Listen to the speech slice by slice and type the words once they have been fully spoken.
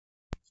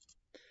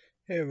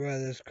Hey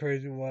everybody, this is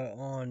Crazy White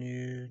on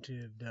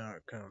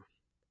YouTube.com.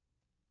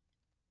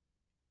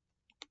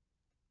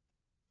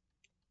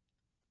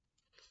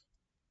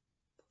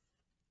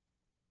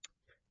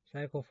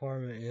 Cycle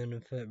Pharma and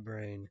a Fit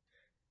Brain.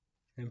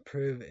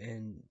 Improve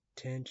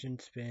attention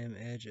span,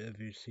 edge of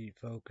your seat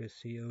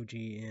focus,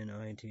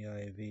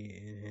 COGNITIV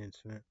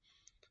enhancement.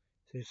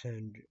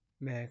 600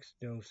 max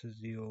doses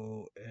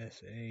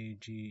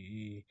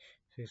DOSAGE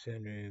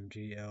 600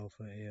 mg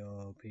alpha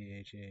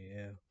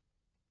ALPHAL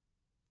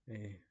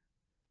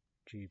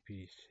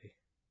GPC.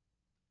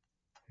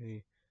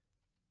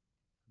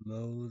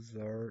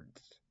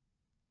 Mozart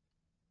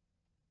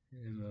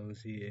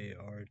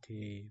MOZART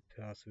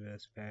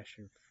Phosphorus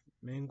Fashion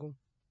Mingle.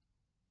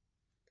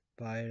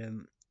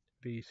 Vitamin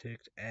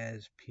B6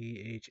 as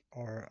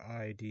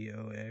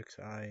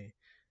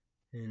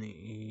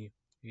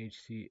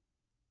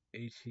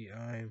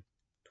PHRIDOXINEHCI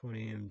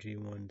 20 mg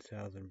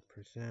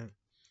 1000%.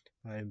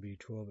 Vitamin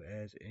B12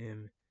 as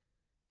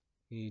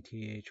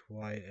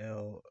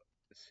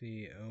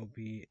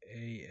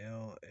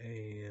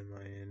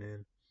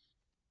METHYLCOBALAMINN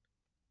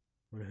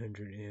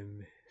 100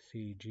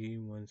 mcg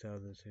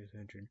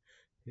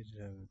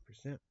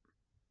 1657%.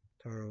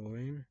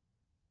 Taurine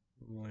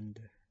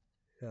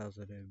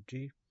 1000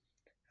 mg.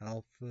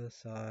 Alpha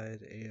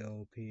size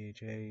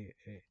ALPHA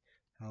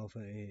alpha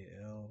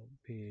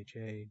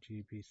ALPHA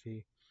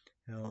GPC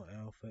L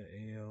alpha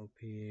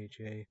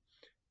ALPHA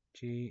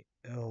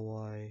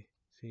GLY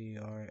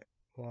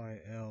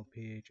CRYL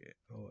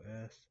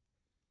PHOS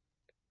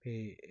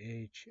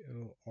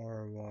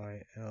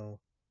PHORYL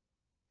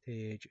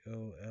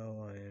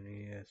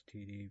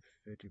THOLINESTD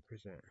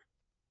 50%.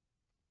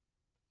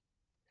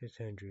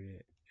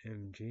 600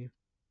 mg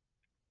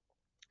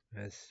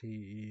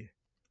SCE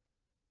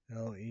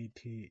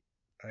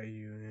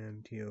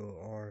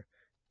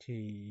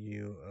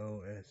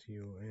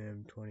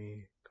LETIUMTORTUOSUM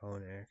 20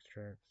 colon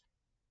extracts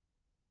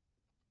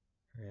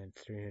and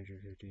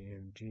 350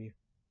 mg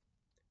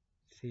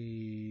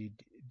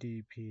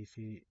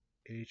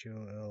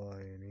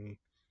CDPCHOLINE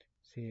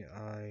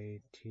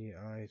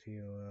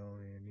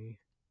CITICOLINE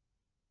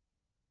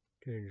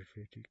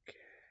 250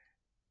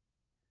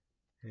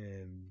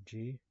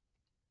 mg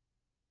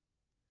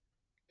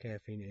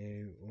caffeine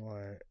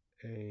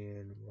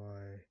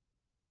AYANHYDRS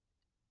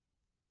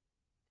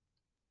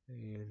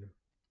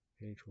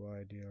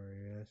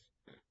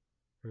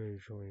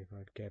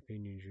 125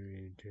 caffeine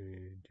usually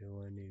to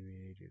 1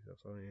 ages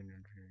also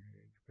energy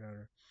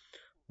powder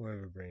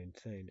whatever brain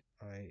saying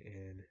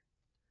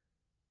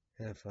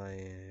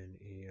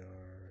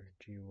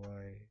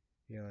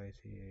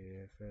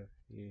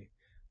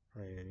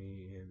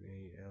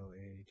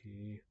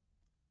INFINERGYEICAFFEINEMALATE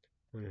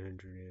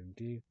 100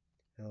 mg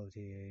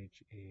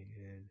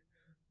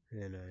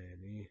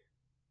LTHENNINE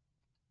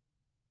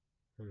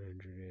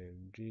 100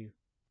 mg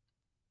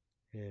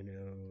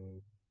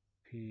NOPEPT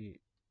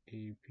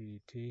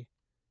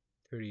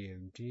 30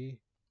 mg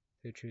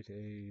citrus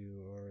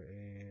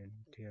AURANTIUM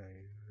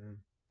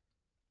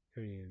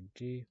 30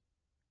 mg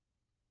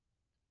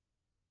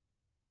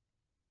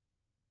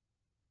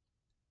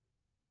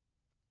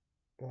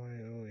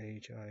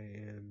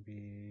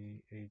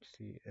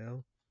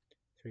YOHIMBHCL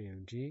 3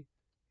 mg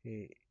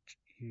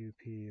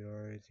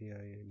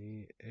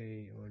HUPRZINE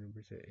A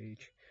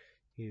 1%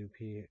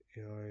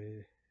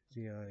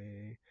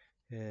 HUPRZIA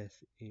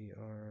SERATA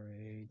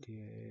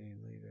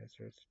leave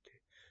extras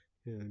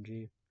 2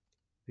 mg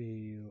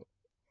BURBNK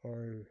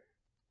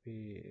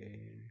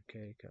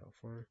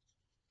California.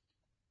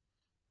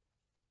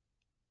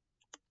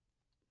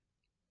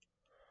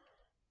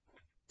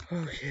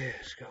 Okay,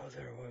 let's go to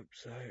their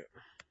website.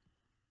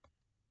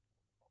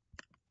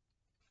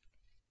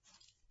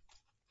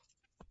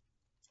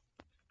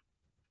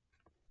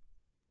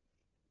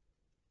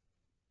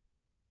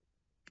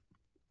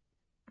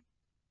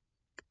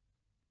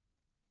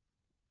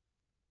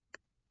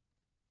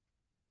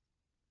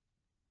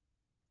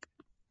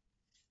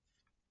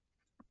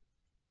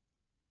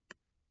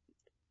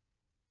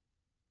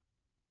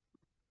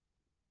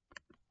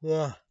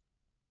 Yeah.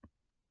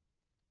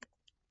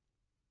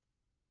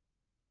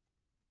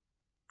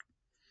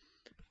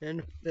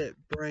 Benefit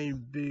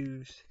brain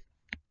boost.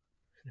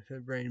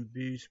 Benefit brain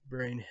boost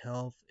brain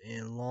health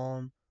and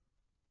long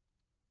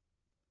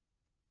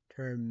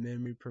term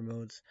memory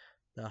promotes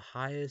the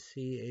highest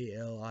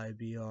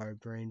CALIBR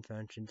brain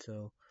function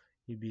so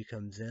you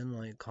become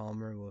zen-like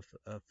calmer with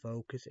a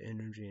focused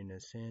energy and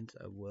a sense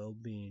of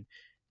well-being.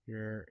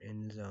 You're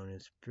in the zone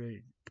is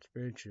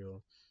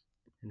spiritual.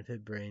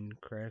 Benefit brain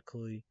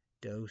correctly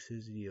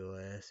doses the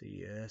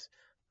OSES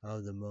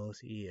of the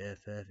most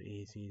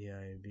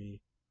EFFECTIV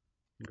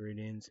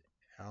ingredients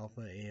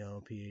alpha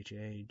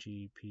ALPHA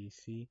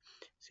GPC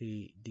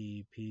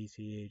CDPCHOLNE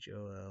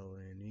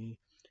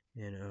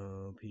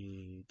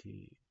NOPEPT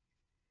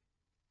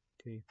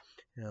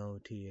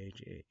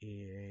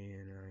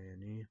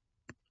LTHEANINE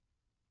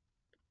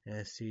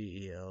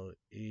SCELETIOM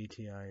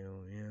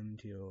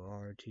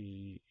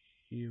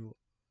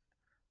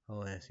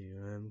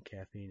TORTUOSUM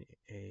caffeine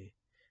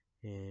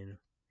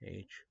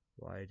ANHYDRS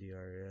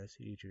YDRS.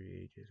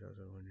 E3H is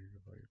also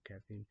 140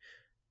 caffeine,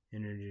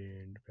 energy,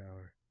 and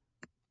power.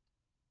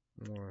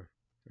 More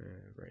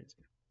brains.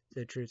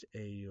 Citrus,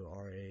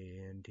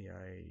 AURANTIUM.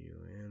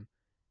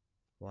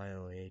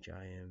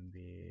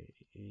 YOHIMBE,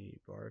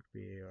 bark,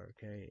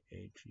 BARK,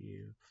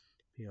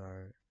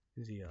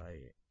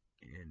 HUPRZINEA,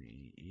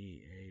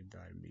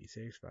 vitamin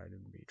B6,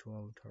 vitamin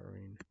B12,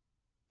 taurine.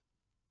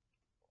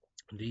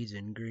 These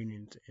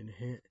ingredients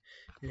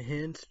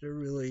enhance the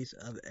release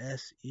of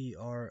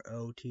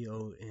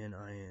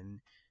serotonin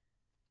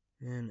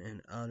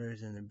and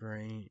others in the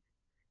brain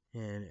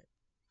and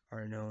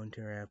are known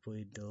to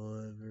rapidly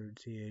deliver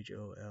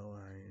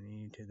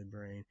choline to the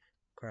brain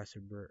across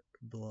the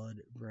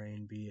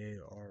blood-brain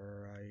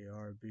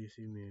barrier,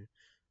 boosting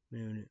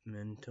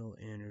mental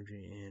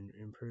energy and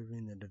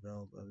improving the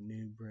development of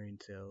new brain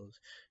cells,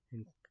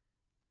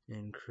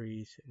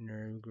 increase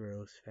nerve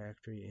growth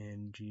factor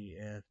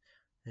NGF,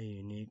 a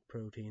unique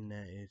protein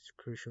that is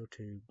crucial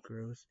to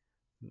growth,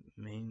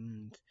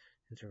 maintenance,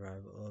 and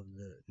survival of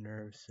the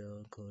nerve cell,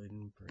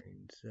 including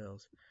brain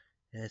cells.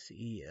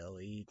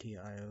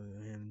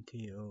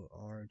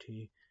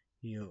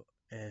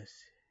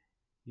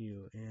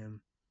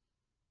 SELETIONTORTUSUM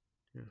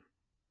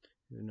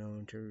is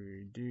known to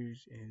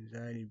reduce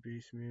anxiety,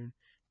 boost mood,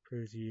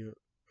 improve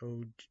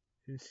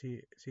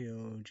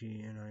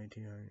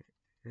COGNITIN,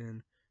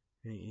 and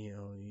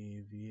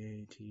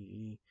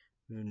ELEVATE,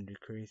 mood,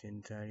 decrease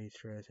anxiety,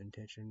 stress, and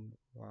tension,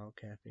 while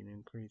caffeine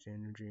increases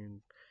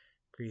energy,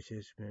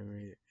 increases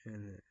memory,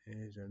 and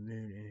is a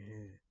mood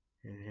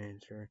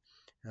enhancer.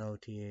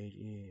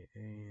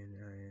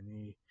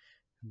 LTHEANINE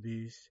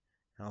boosts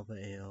alpha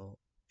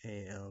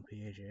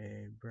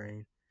ALPHA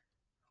brain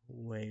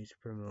waves,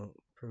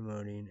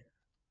 promoting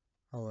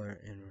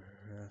alert and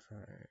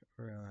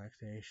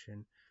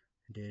relaxation.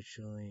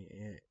 Additionally,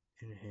 it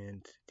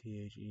enhances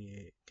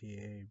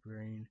THETA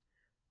brain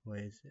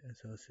waves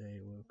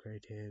associated with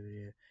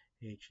creativity.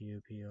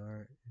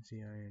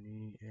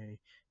 HUPRZINEA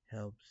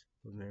helps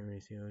with memory,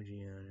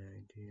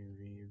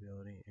 COGNITV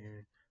ability,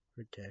 and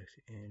protects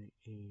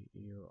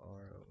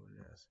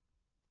NEURONS.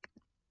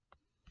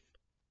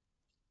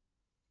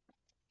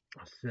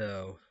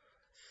 So,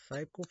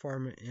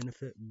 Pharma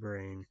Infant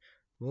Brain,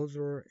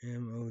 Mozart,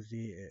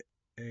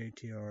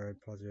 MOZATR,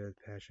 positive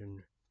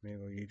passion,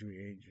 mango, usually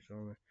ages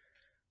only,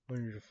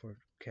 104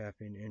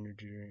 caffeine,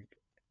 energy drink,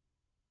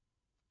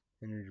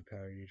 energy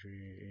power,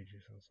 usually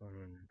ages also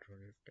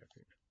 140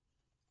 caffeine.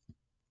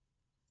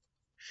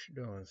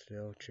 Don't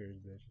still, cheers,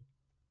 bitch.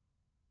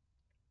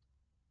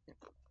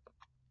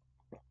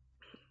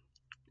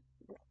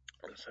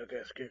 Suck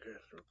ass kick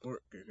ass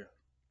report, kick ass.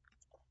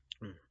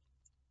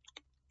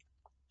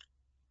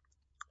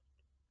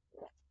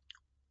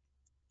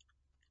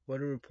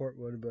 Weather report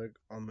Weatherback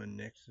on my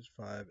Nexus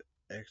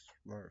 5X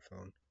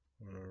smartphone.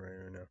 On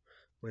right now.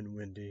 Wind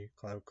windy,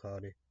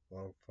 cloudy,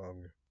 fog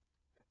foggy.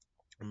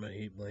 On my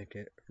heat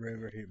blanket,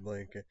 regular heat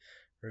blanket,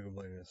 regular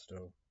blanket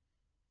stove.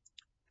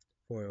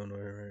 4 Illinois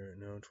right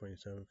now,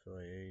 27, feel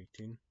like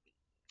 18.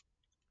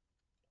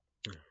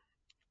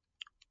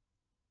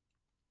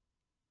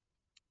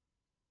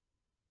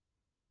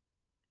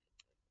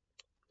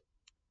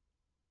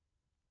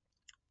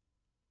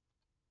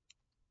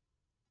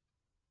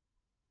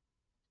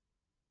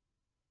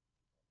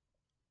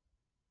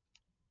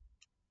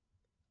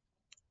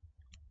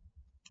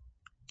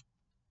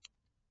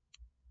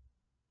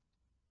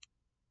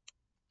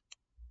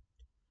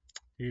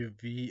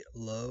 UV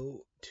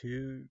low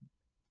 2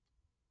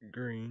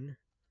 green,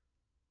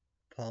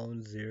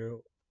 pollen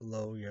 0,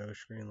 low yellow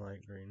screen,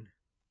 light green.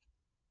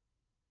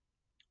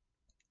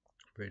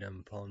 Breakdown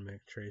of pollen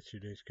mix trace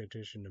today's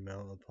condition. The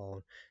amount of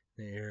pollen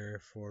in the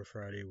air for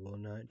Friday will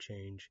not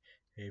change.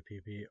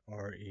 APPRECIABLY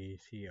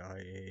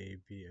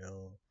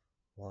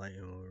and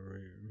will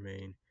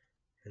remain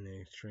in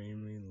the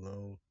extremely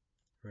low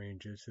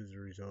ranges as a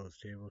result of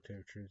stable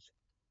temperatures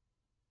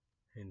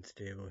and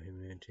stable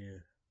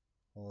humidity.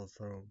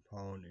 Although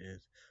pollen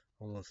is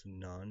almost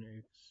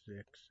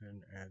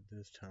non-existent at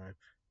this time,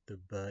 the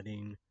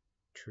budding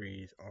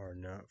trees are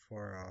not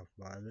far off.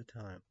 By the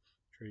time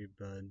tree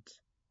buds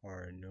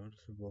are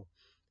noticeable,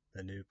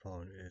 the new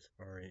pollen is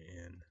already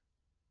in.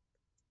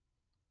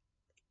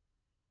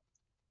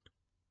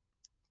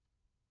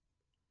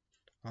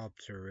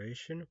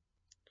 Observation.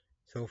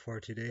 So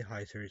far today,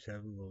 high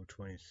 37, low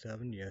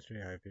 27.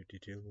 Yesterday, high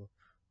 52,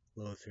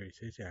 low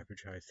 36.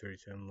 Average high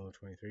 37, low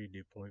 23.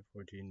 Dew point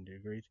 14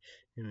 degrees.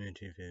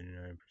 Humidity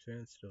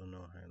 59%. Still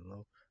no high and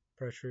low.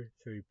 Pressure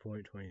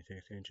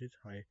 3.26 inches.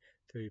 High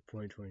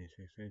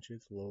 3.26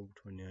 inches. Low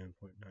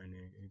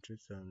 29.98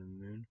 inches. Sun and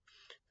moon.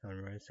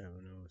 Sunrise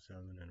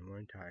 7:07 in the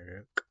morning.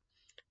 Tide.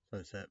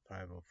 Sunset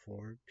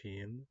 5:04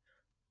 p.m.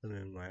 The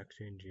moon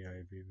waxing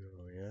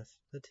GIBBOS.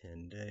 The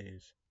 10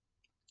 days.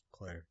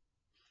 Clear.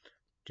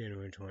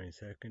 January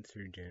 22nd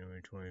through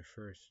January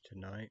 21st.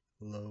 Tonight,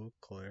 low,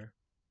 clear.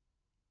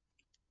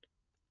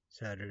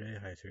 Saturday,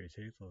 high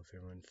 36, low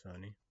 31,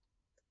 sunny.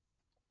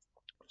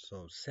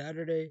 So,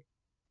 Saturday,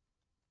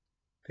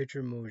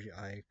 picture emoji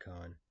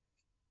icon,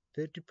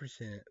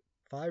 50%,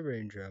 5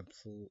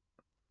 raindrops,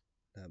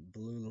 That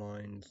blue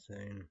line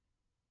saying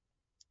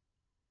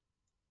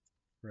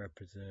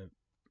represent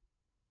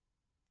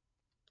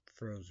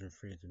frozen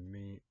freezing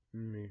meat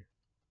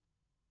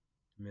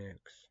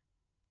mix.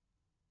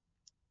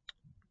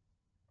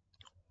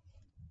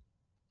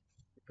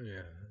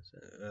 Yeah,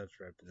 that's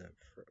represent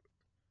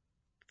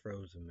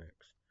frozen mix.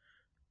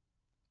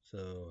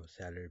 So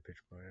Saturday pitch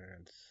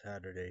point,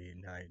 Saturday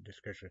night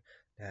description.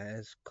 That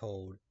is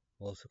cold,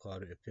 also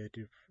cloudy, a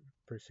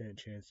 50%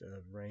 chance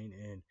of rain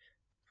and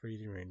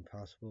freezing rain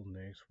possible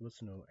mix with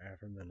snow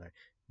after midnight.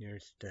 Near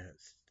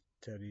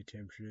steady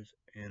temperatures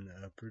in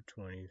the upper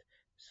 20s.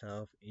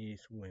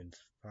 Southeast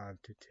winds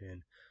 5 to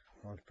 10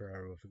 miles per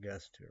hour with a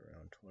gust to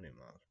around 20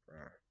 miles per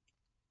hour.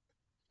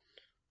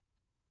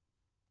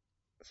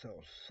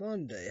 So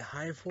Sunday,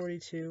 high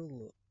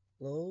 42,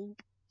 low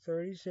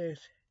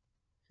 36.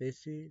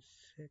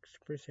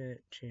 56%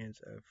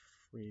 chance of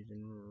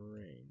freezing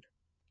rain.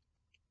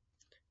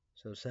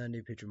 So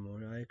Sunday, picture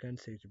more icon,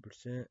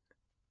 60%.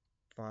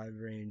 5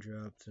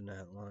 raindrops in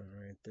that line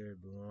right there,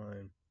 blue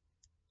line.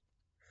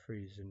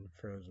 Freezing,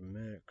 frozen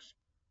mix.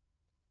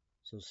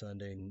 So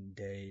Sunday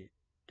day,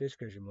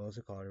 description,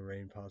 mostly cloudy,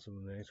 rain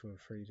possible mix with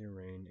freezing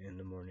rain in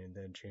the morning,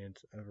 then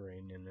chance of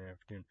rain in the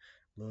afternoon.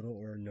 Little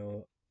or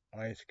no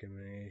ice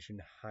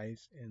accumulation.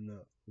 Heights in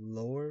the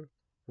lower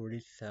 40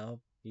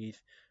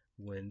 southeast.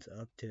 Winds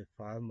up to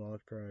 5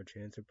 miles per hour.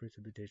 Chance of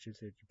precipitation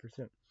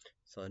 60%.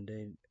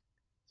 Sunday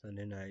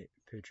night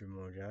picture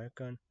emoji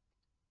icon.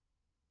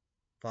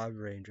 5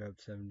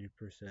 raindrops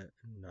 70%.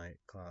 Night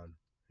cloud.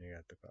 You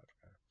got the cloud.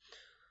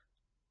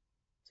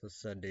 So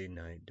Sunday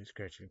night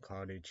description,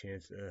 cloudy,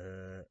 chance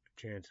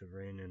of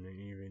rain in the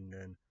evening,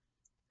 then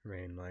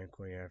rain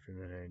likely after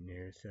midnight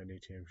near steady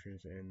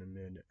temperatures in the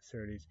mid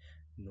 30s.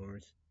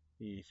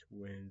 Northeast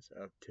winds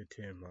up to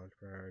 10 miles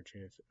per hour.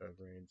 Chance of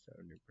rain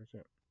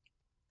 70%.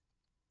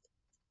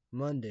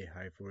 Monday,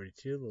 high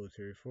 42, low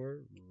 34,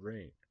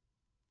 rain.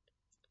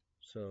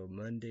 So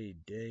Monday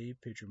day,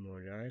 picture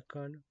more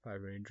icon,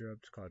 5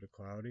 raindrops,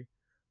 cloudy.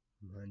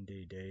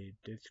 Monday day,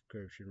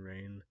 description,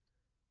 rain,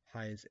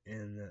 highs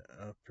in the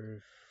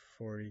upper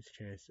 40s,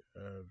 chance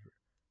of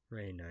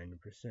rain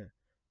 90%.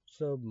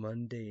 So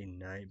Monday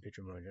night,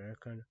 picture more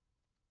icon,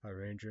 5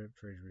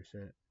 raindrops,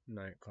 30%,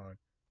 night cloud.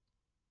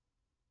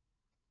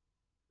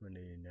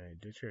 Monday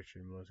night,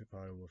 description, mostly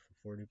cloudy with a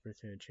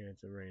 40%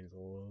 chance of rain,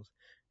 lows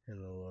in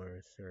the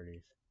lower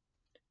 30s.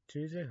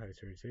 Tuesday, high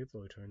 36,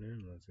 low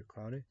 29, mostly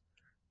cloudy.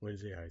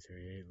 Wednesday, high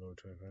 38, low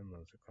 25,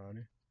 mostly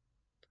cloudy.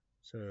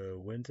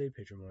 So Wednesday,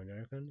 picture more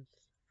icons,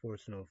 4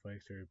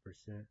 snowflakes,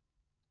 30%.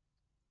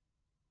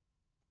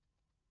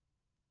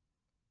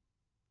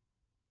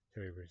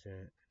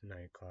 30%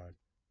 night cloud.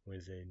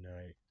 Wednesday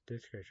night,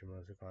 description,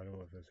 mostly cloudy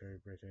with a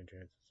 30%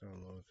 chance of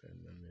sun, lows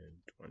in the mid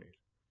 20s.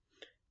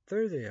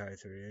 Thursday, high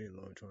 38,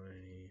 low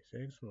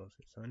 26,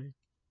 mostly sunny.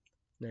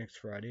 Next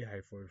Friday,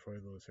 high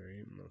 44, low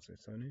 38, mostly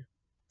sunny.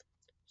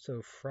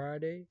 So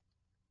Friday,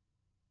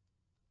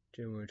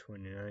 January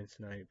 29th,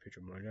 night,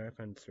 picture more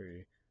icons,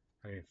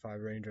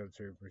 5 raindrops,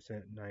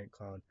 30%, night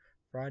cloud.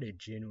 Friday,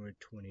 January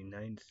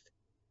 29th,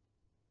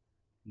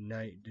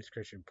 night,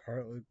 description,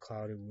 partly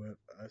cloudy with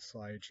a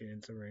slight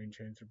chance of rain,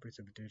 chance of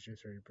precipitation,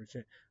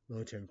 30%,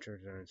 low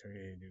temperatures around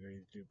 38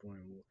 degrees, dew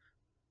point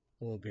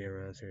will be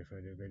around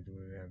 35 degrees,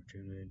 we'll have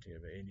humidity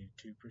of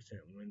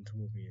 82%, winds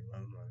will be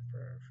 11 miles per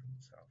hour from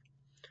the south.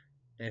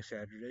 Next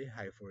Saturday,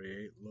 high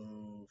 48,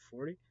 low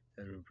 40,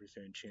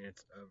 7%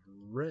 chance of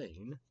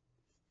rain.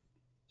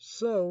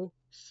 So,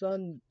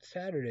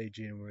 Saturday,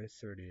 January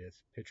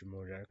 30th, picture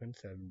more icon,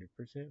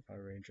 70%, 5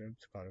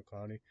 raindrops,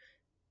 cloudy.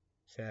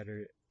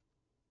 Saturday,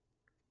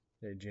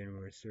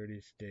 January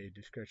 30th, day,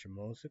 discretion,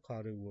 mostly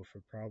cloudy with a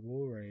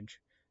probable range,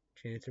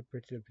 chance of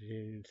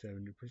precipitation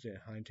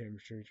 70%, high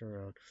temperatures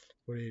around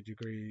 48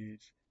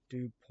 degrees,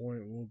 dew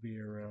point will be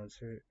around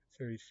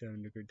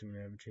 37 degrees, and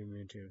average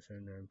humidity of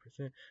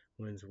 79%,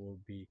 winds will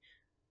be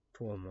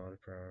 12 miles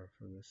per hour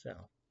from the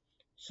south.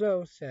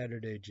 So,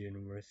 Saturday,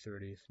 January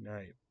 30th,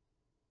 night.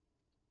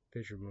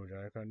 Picture mode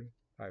icon,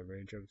 high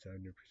range of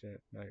 70%,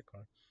 night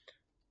cloud.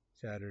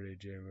 Saturday,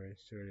 January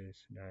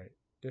 30th, night.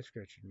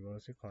 Description,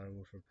 mostly cloudy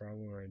with a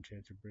probable rain,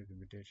 chance of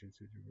precipitation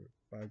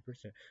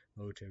 65%,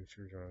 low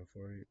temperatures around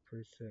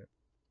 40%.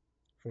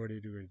 40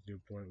 degrees, dew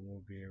point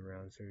will be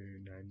around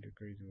 39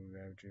 degrees, with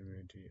average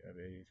humidity of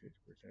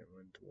 86%,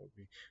 winds will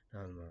be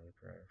 9 miles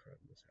per hour from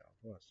the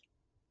southwest.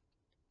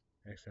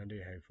 Next Sunday,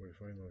 high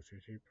 44, low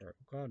 60,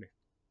 partly cloudy.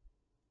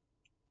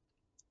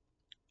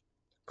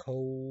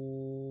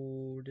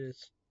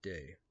 Coldest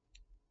day.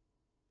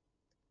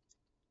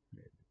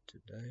 Maybe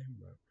today,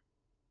 but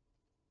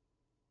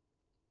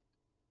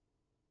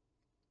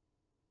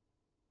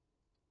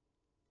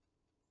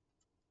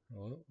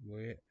well,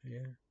 we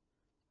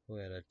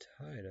had a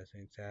tide. I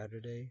think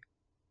Saturday,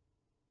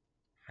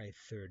 high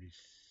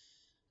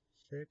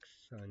 36,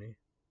 sunny.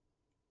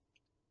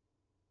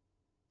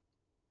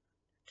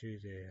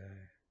 Tuesday,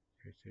 high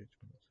 36,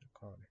 mostly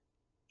cloudy.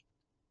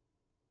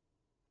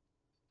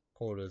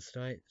 Coldest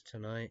night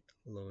tonight,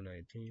 low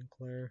 19,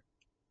 clear.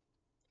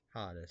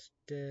 Hottest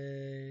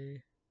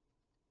day,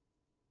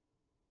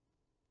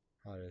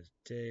 Hottest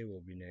day will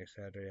be next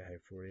Saturday, high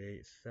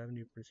 48,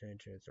 70%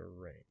 chance of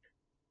rain.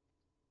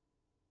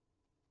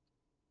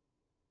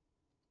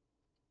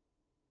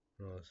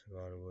 Most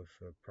water with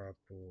a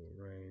proper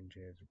rain,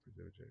 chance of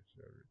precipitation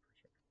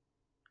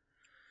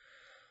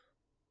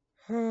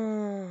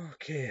 70%.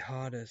 Okay,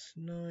 hottest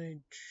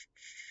night.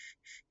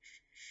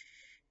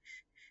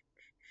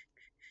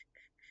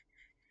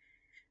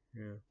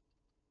 Yeah.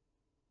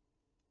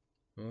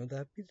 Well,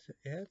 that be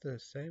at the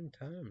same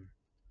time.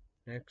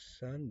 Next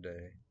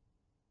Sunday.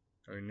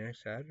 Or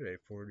next Saturday,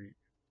 40.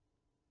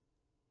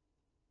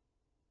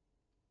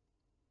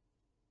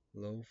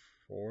 Low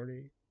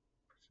 40.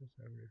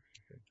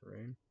 70%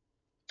 rain.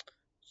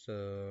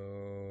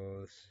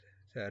 So,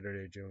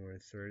 Saturday, January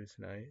 30th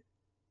night.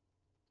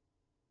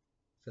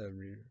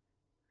 70.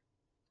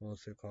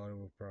 Mostly cloudy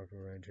with proper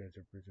rain, chance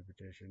of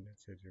precipitation at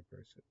 60%.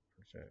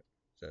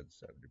 Said 70%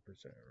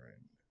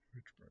 rain.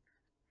 Which one?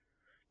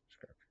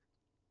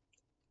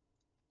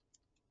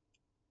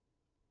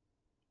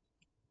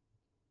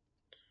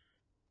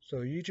 So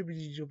YouTube,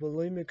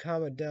 leave me a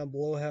comment down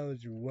below. How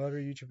is your weather?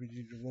 YouTube,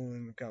 leave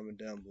me a comment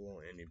down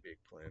below. Any big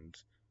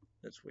plans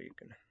this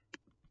weekend?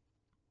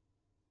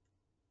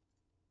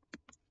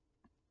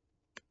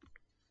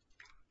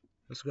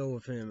 Let's go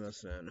with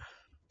MSN.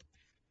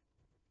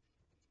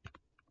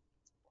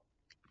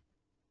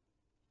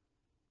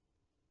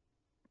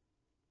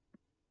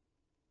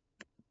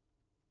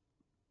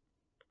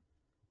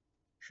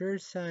 Sure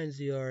signs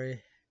the RA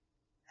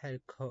had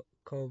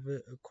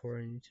COVID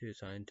according to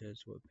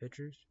scientists with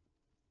pictures.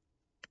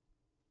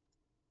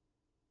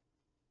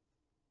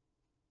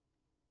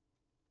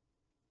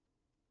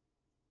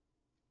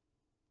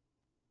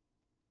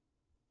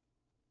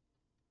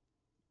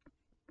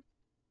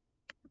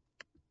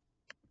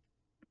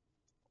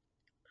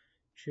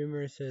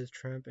 Schumer says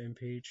Trump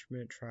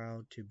impeachment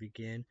trial to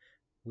begin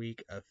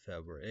week of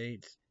February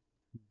 8th.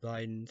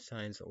 Biden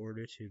signs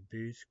order to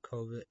boost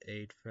COVID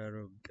aid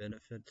federal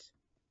benefits.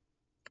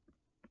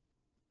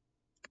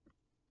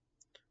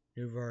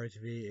 New virus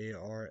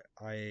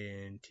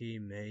variant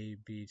may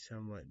be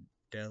somewhat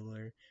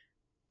deadlier.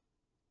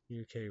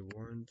 UK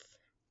warns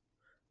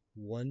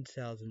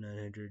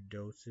 1,900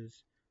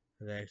 doses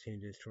of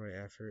vaccine destroy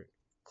after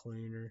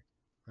cleaner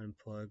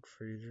unplugged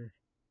freezer.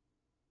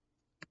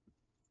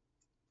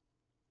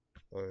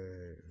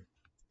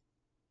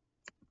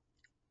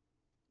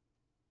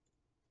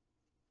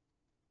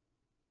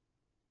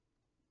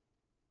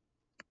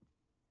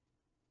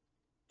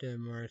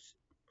 Denmark's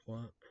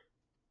what?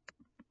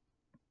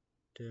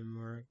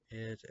 Denmark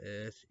is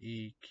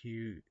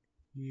SEQUENCING,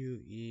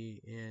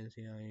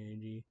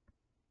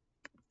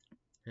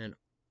 and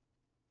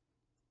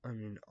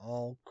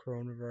all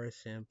coronavirus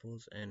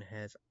samples and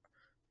has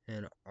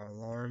an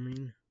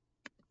alarming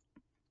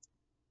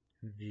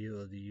view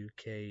of the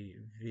UK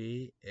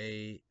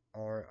variant.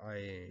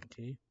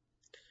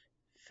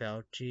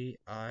 Fauci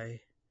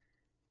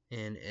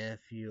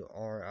INFURIATD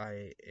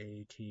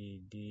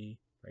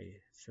by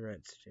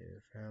threats to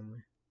the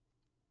family.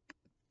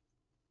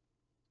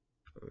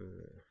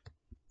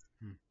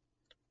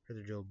 For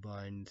Joe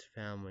Biden's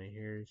family,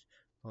 here's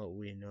what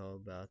we know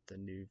about the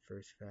new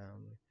first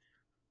family.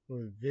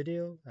 With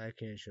video, I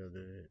can't show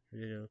the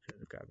video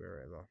because of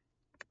copyright law.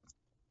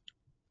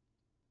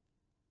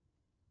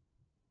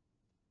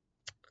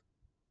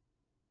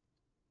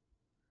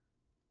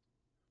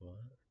 What?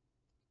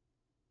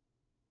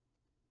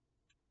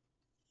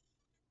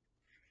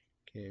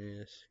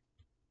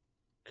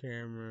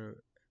 Camera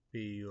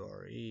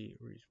BURE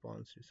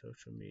response to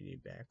social media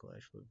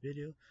backlash with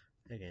video.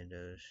 Again,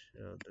 does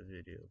show the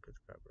video because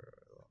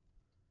copyright law.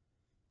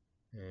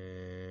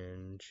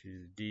 And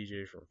she's a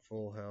DJ from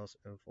Full House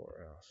and Full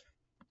House.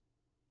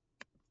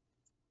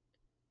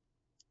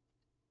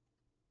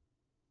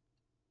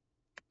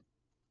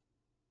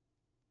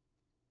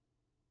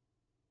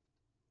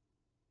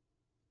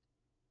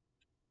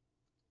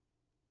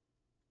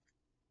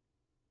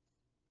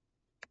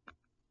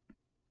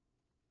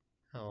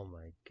 Oh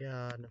my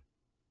god.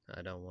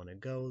 I don't want to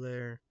go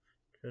there.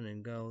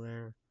 Shouldn't go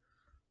there.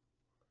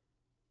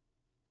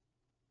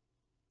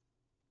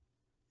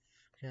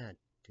 God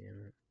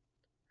damn it.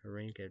 A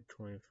rank at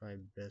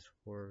 25 best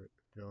horror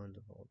villains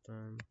of all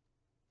time.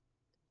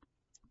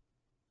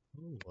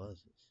 Who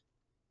was this?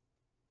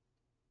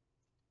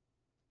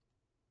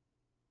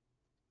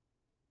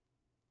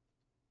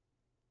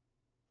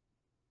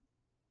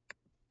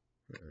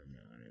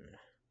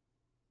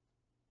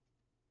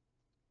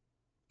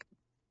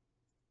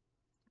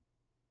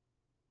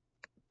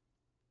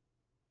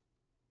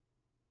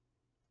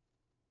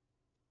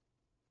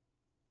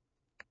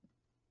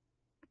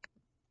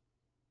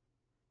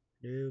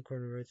 New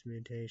coronavirus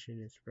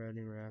mutation is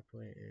spreading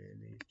rapidly in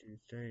these two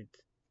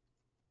states.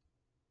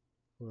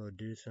 Will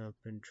do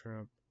something.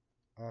 Trump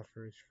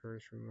offers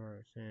first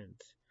remark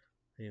since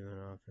leaving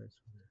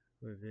office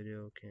with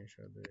video. Can't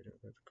show the video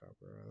because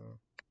copyright law.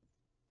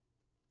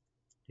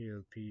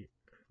 GOP.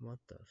 What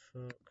the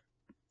fuck?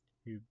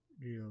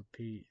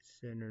 GOP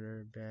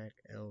Senator back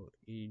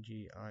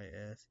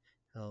LEGISLATIN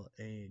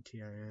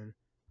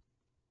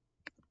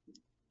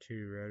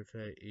to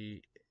ratify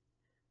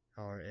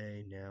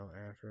ERA now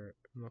after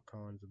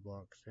McConnell's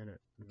blocked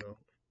Senate vote.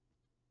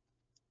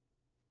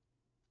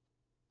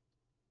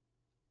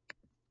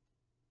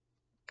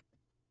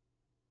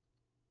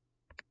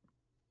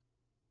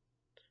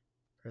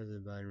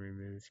 President Biden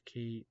removes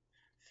key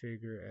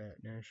figure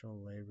at National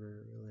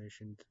Labor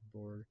Relations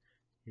Board.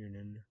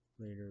 Union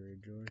leader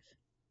rejoice.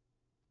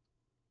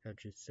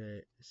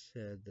 Fauci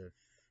said the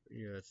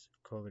U.S.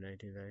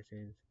 COVID-19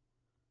 vaccines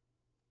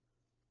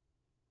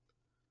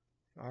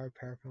are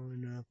powerful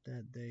enough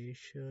that they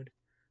should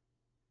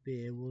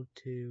be able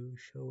to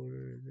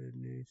shoulder the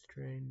new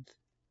strains.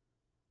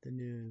 The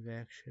new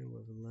vaccine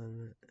with a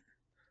limit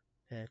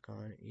pack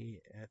on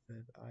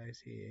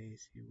EFFICACY.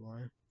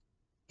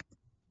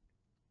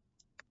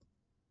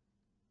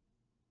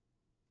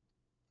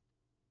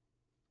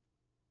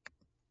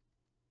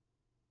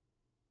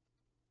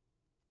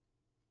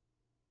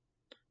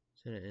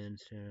 Senate and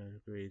Senate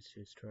agrees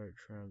to start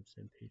Trump's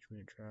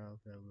impeachment trial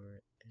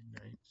February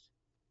 9th.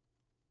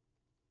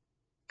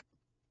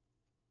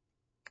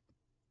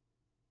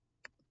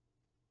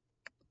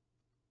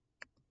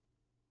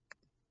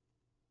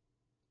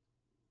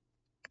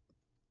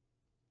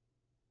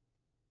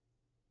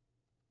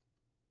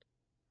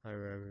 I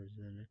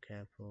represent the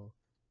capital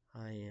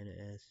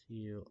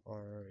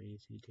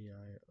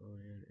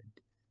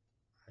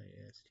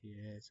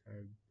INSURRECTIONISTS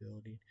are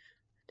building a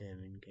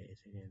damning case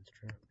against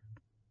Trump.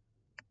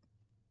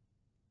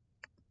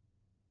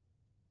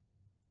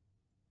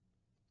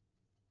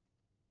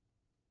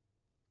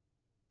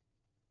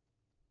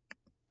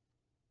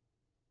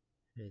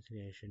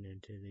 Investigation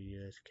into the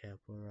U.S.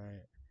 Capitol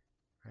riot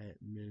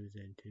moves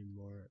into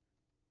more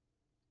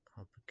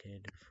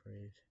complicated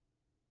phrase.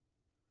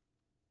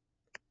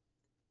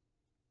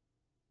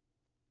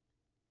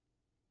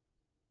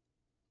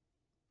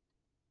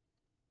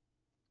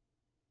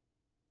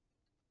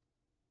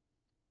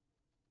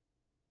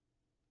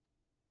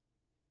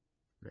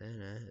 Man,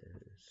 that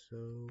is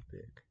so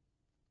big.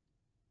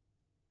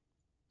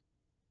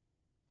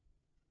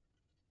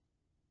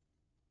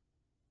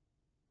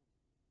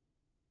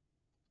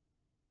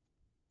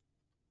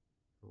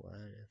 What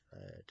if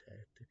I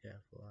attacked the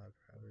Capitol? I'd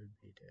probably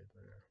be dead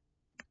by now.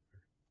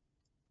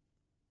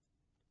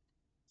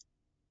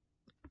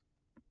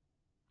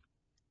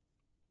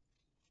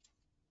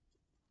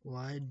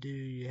 Why do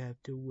you have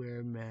to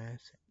wear a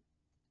mask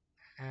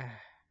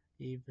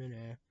even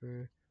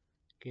after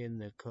getting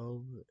the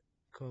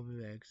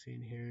COVID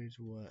vaccine? Here's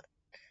what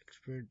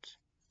experts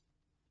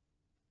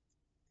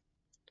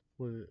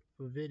with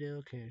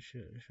video can't show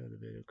the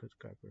video because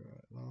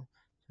copyright law.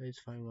 Sites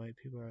find white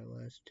people are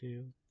less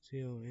to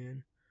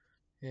CONSISTENLY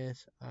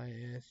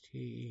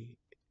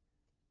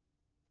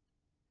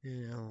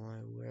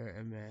wear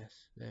a mask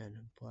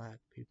than black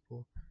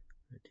people.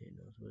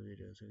 Latinos with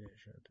videos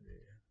against show the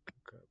video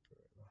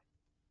copyright law.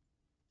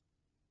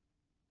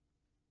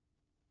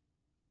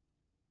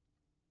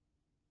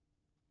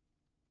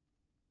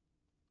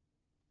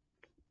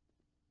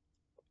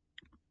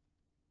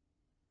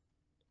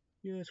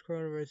 U.S.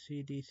 coronavirus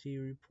CDC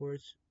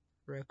reports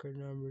record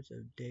numbers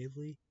of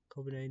daily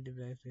COVID-19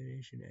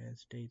 vaccination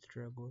as state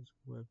struggles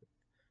with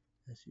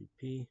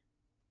SUP.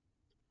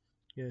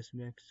 U.S.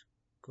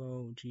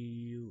 Mexico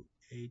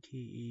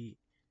GUATEMALA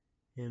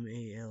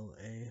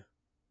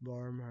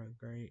bar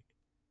migrate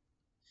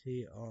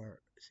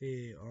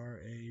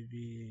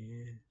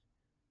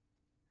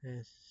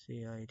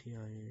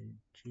CARAVASCITING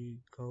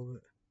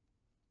COVID.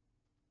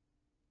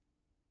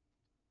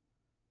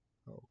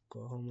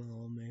 Oklahoma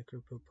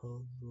lawmaker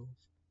proposals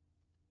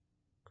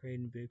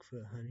creating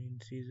Bigfoot hunting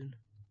season.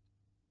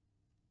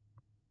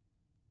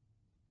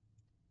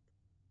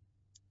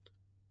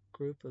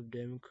 Group of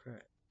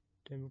Democrat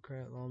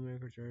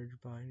lawmakers urge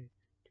Biden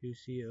to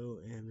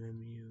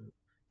COMMUE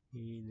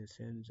the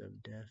sentence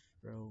of death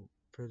row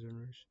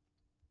prisoners.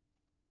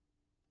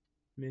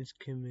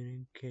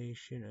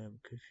 Miscommunication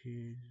of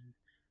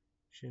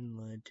confusion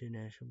led to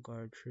National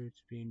Guard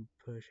troops being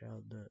pushed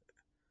out the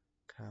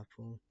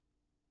Capitol.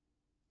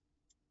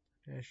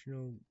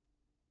 National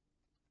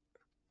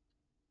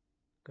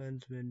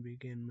gunsmen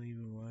began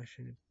leaving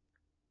Washington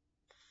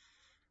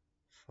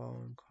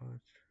following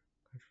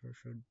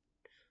controversial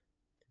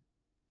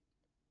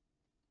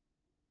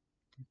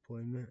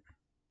deployment.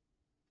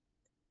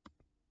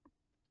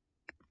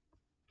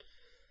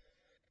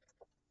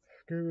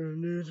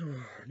 News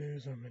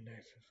on the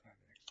next.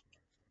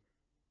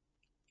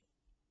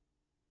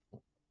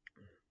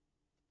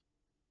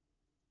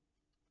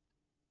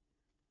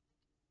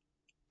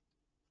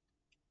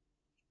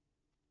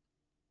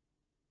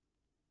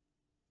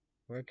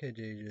 More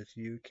contagious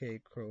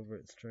UK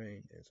covert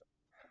strain is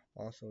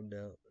also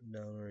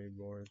Delary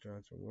Boris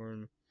Johnson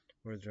warned.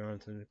 Boris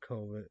Johnson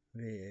COVID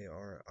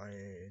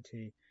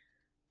VARIAT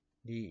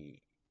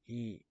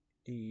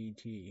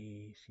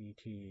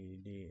DETECTD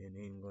in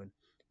England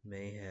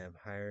may have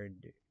higher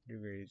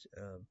degrees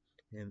of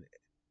MORTALITY.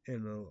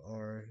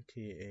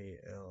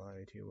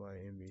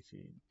 NBC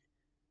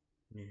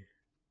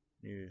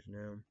News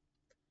now.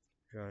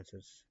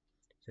 Johnson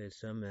says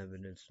some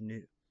evidence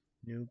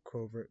New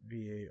covert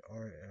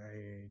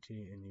variant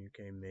in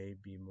UK may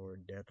be more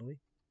deadly,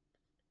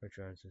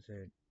 Johnson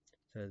says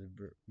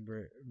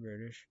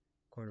British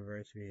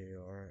coronavirus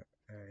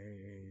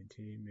variant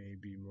may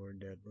be more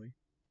deadly.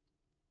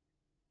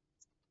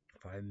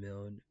 5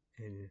 million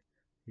in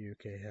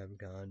UK have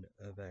gotten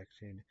a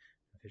vaccine.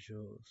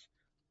 Officials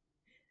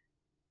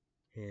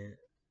hint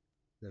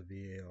the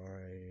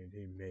variant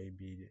may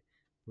be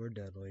more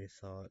deadly,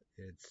 thought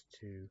it's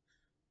too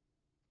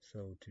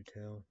so to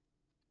tell.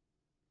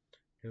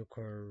 New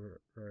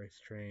coronavirus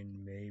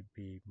strain may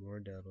be more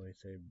deadly,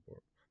 said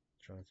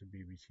Johnson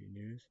BBC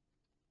News.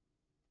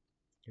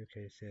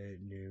 UK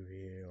said new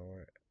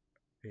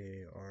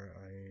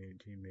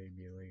variant may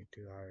be linked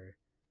to higher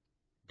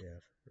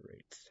death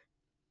rates.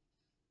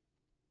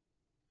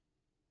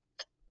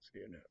 Let's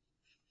get it.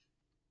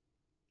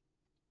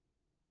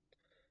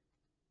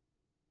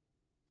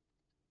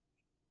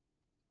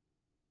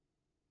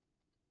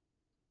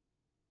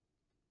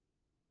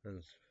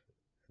 As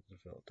the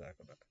film talk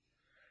about.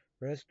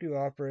 Rescue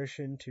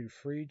operation to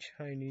free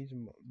Chinese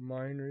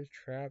miners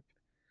trapped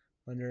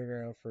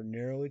underground for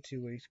nearly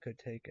 2 weeks could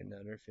take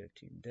another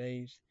 15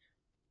 days.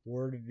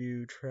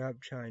 Worldview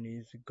trapped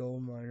Chinese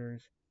gold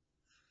miners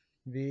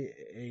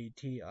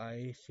VATICAN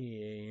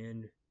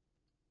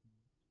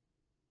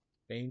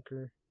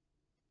banker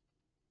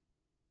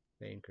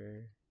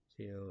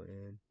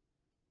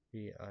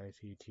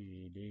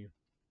CONVICTED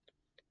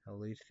at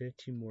least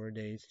 15 more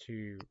days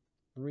to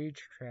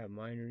reach trapped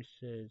miners,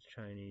 says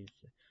Chinese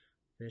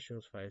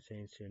officials. 5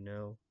 sayings to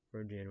know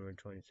for January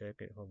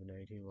 22nd.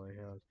 COVID-19 White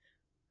House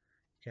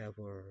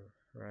Capitol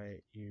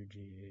riot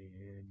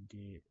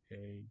UGANDA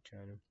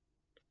China.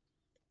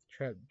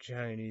 Trapped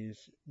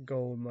Chinese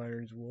gold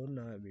miners will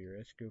not be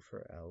rescued for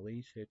at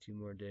least 15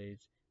 more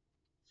days,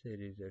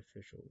 city's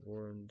official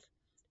warns.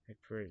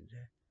 Experts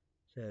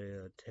said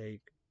it'll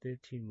take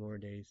 15 more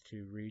days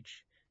to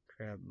reach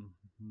trapped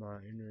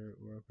miner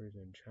workers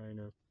in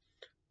China.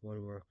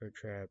 One worker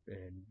trapped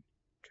in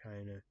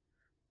China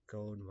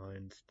gold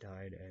mines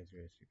died as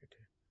rescued.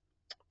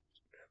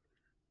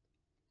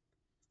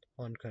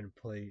 Hong Kong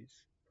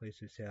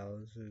places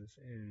houses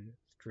in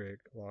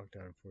strict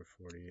lockdown for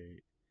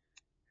 48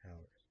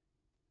 hours.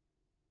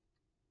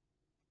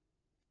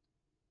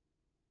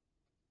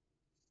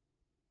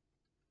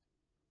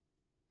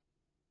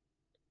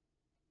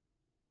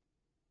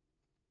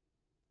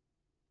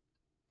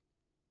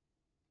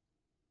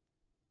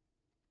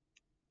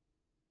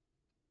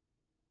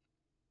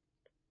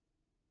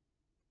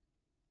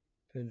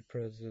 Finnish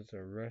president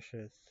of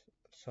Russia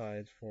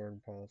sides foreign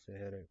policy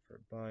headache for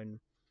Biden.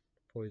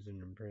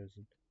 Poison in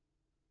prison.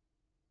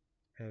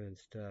 Haven't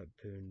stopped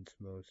Putin's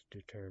most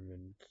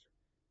determined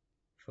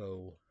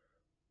foe.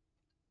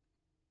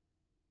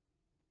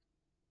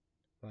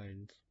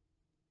 Biden's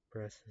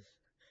presses.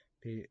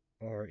 PREDECORSEMBOLDENED.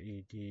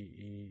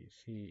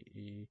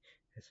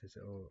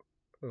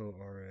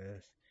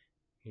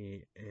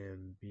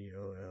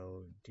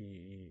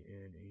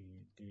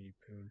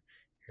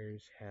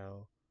 Here's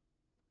how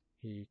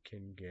he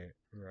can get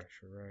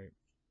Russia right.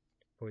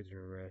 Poison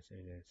arrest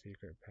in a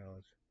secret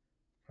palace.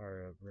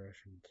 Fire up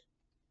Russians.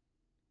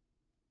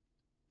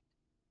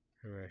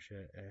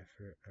 Russia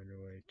effort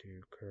underway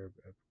to curb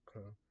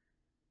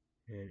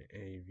an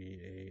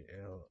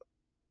AVALNY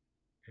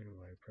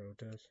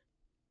protest.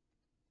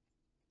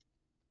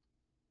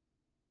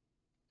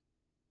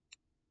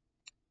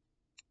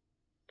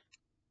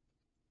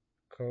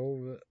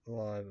 COVID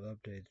live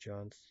updates.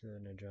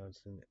 Johnson &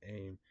 Johnson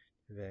aim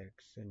to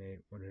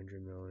vaccinate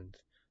 100 million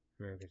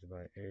Americans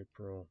by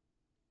April.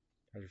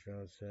 Dr.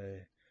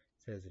 Fauci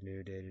says the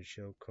new data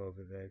show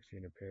COVID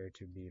vaccine appear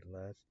to be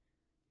less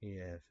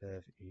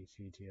effective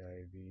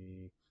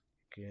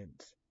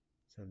against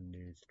some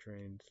new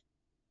strains.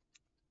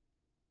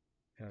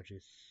 Fauci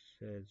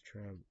says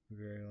Trump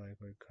very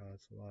likely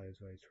cost lives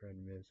by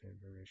spreading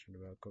misinformation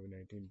about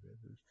COVID-19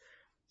 business.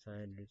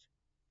 Scientists.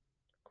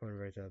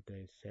 Coronavirus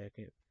update.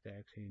 Second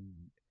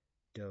vaccine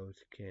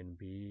dose can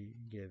be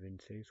given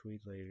 6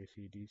 weeks later.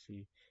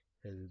 CDC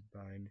says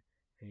Biden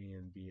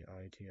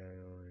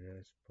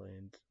AMBITIONS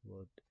plans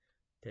will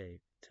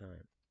take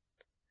time.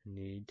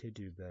 Need to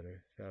do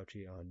better.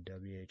 Fauci on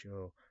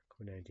WHO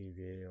COVID-19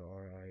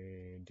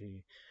 VARIANT.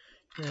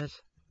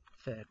 Yes,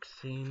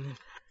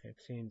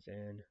 vaccines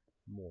and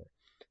more.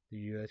 The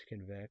U.S.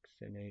 can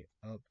vaccinate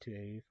up to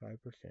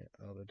 85%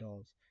 of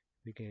adults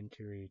begin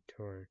to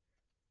return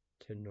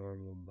to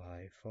normal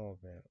by fall,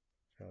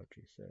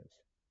 Fauci says.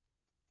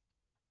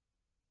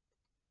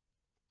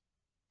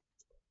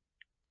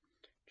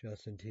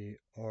 Justin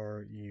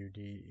Trudeau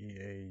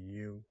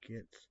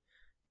gets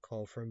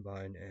call from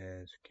Biden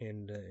as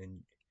Canada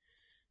and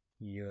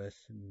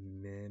U.S.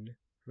 mend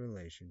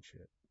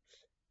relationships.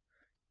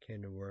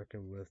 Canada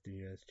working with the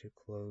U.S. to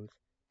close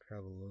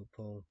travel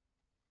loophole.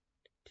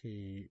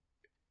 Trudeau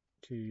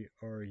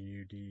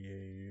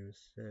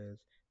says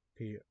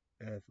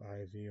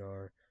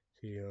Pfizer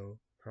CEO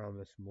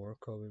promised more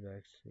COVID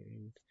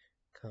vaccines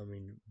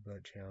coming,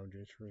 but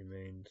challenges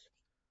remains.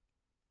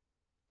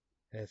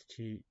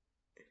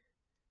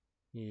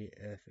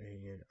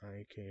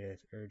 EFANIKS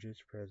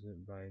urges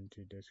President Biden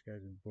to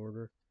discuss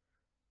border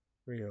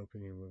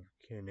reopening with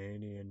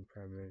Canadian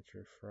Prime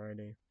Minister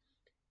Friday.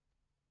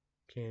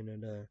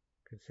 Canada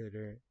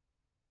consider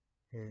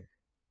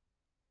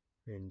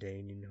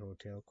mandating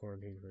hotel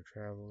quarantine for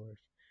travelers.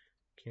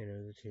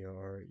 Canada's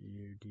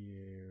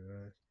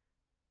TRUDAS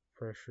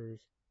pressures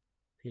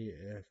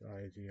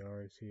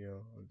PFIZR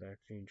seal of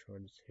vaccine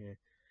shortage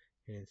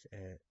hints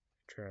at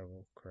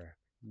travel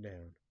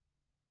crackdown.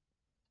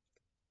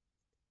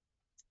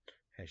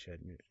 Hashtag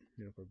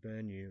nuclear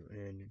ban.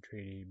 UN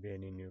treaty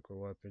banning nuclear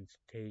weapons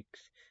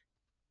takes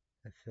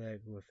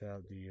effect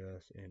without the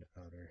U.S. and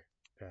other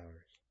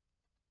powers.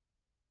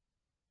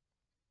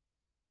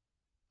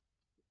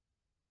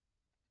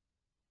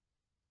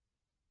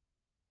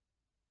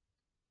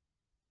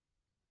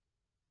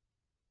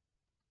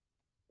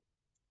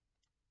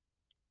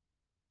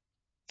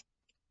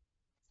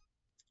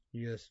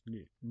 U.S.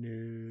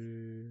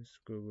 News,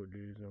 Google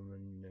News on the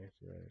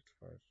next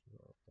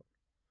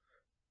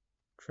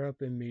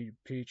Trump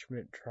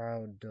impeachment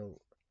trial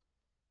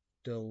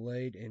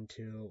delayed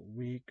until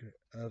week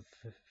of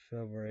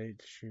February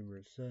 8th,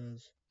 Schumer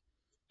says.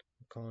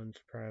 Collins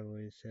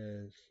privately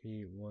says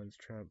he wants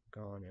Trump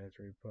gone as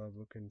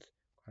Republicans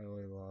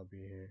quietly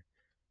lobby him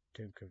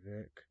to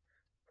convict.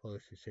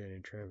 Pelosi said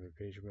in Trump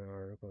impeachment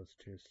articles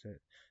to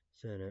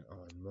Senate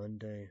on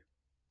Monday.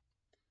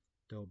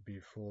 Don't be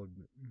fooled.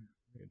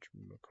 Mitch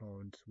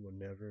McConnell will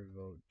never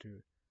vote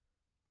to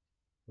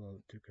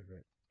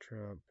convict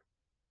Trump.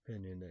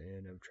 Pending the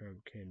end of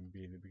Trump can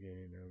be the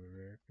beginning of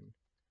American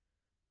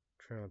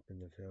Trump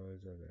and the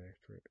failures of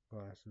expert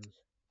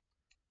classes.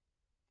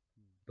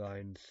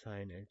 Biden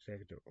signed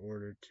executive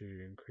order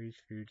to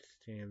increase food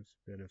stamps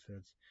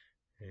benefits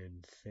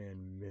and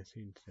send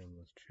missing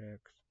stimulus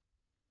checks.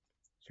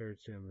 Search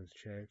stimulus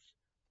checks.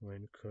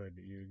 When could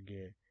you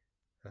get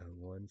a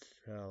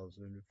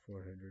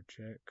 1,400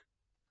 check?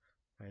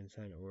 Biden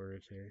signed order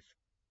to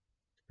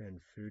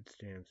expend food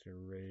stamps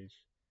and raise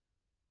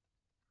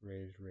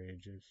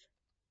wages.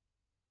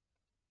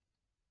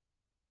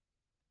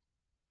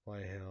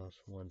 White House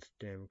wants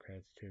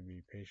Democrats to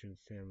be patient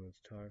stimulus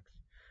talks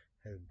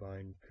as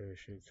Biden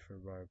pushes for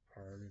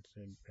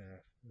bipartisan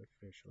path,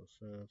 official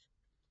says.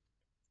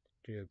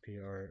 GOP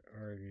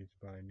argues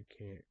Biden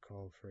can't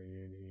call for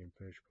unity and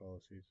push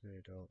policies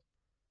they don't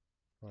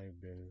like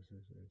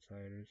businesses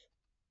insiders.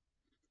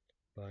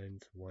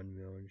 Biden's 1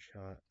 million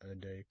shot a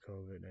day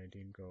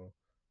COVID-19 goal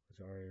was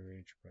already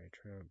reached by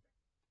Trump.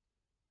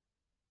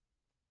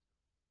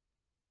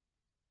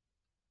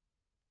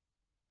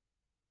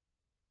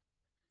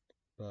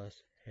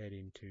 Bus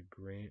heading to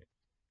Grand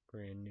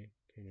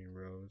Canyon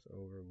Roads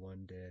over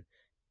 1 dead,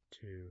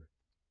 2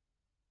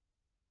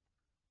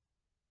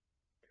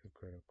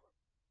 critical.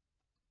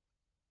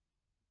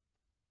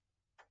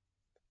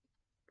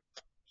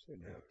 So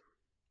now.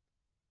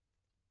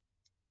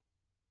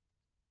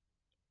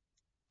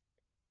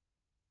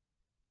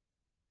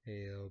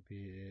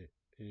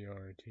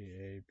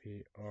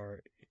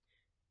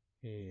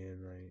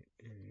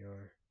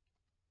 ALBERTAPREMINER.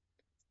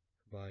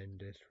 Biden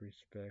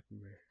disrespect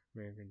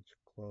Americans'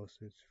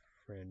 closest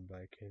friend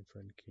by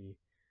canceling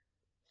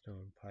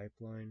Keystone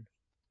Pipeline.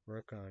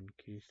 Work on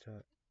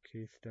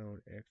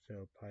Keystone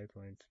XL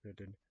pipeline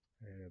spitted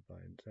ahead of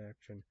Biden's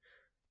action.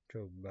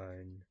 Joe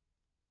Biden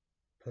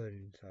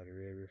putting Saudi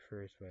Arabia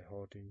first by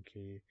halting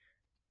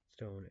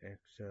Keystone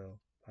XL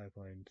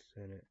pipeline.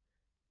 Senate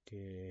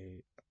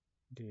DAINS.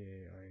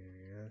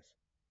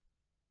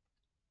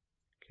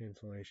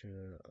 Cancellation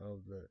of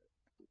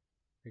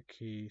the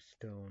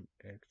Keystone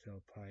XL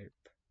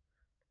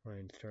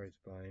pipeline starts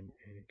Biden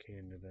and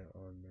Canada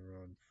on the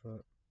wrong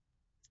foot.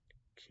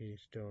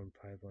 Keystone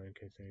pipeline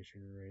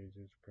cancellation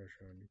raises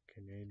pressure on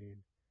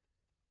Canadian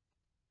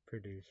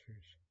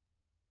producers.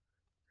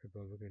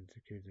 Republicans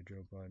accuse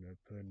Joe Biden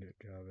of putting the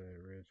job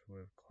at risk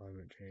with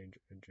climate change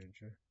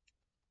agenda.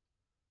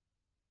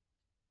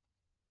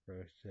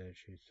 Rose said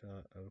she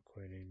thought of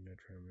quitting the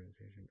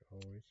transportation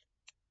always.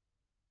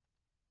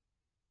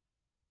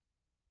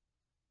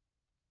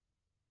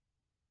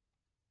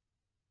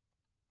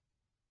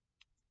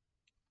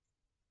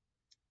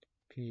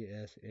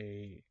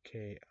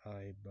 PSAKI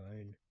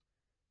Biden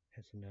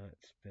has not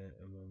spent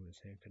a moment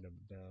thinking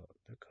about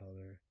the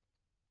color.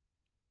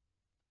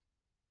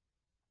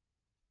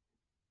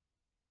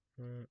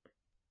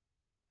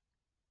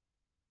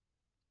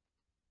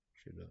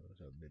 She knows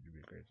how big to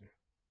be crazy.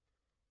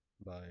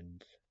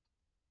 Biden's,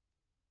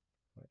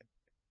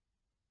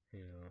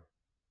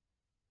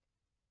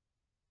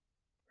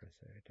 press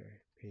secretary.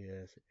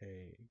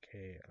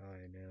 PSAKI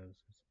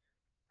announces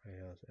White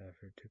House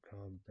effort to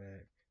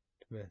combat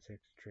domestic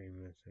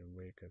extremists in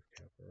wake of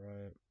Capitol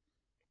riot.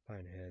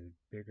 Biden has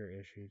bigger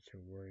issues to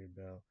worry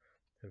about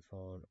than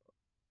following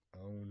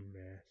own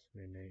mass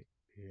mandate.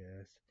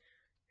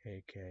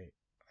 PSAKI.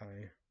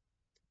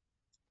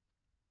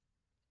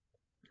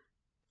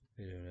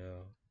 Video now.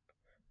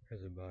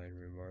 President Biden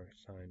remarks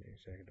signed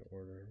executive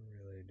order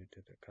related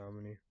to the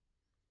company.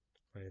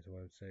 Biden's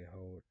website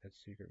hold a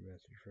secret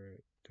message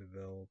for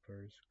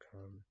developers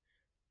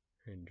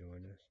and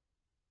join us.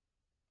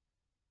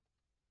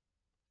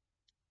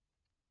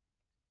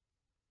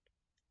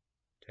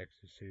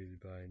 Texas seized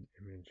Biden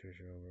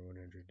administration over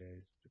 100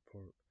 days.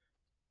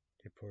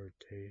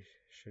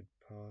 Deportation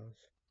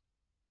pause.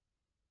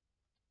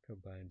 Joe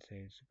Biden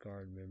saves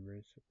guard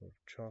members with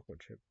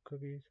chocolate chip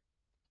cookies.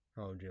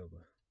 Oh, Joe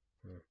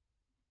Biden.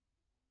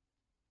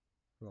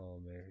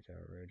 Lawmakers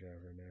outrage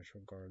after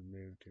National Guard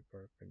moved to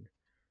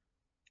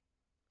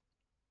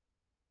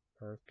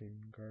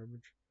parking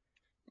garbage.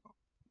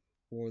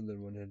 More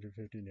than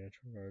 150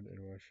 National Guard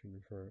in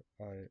Washington for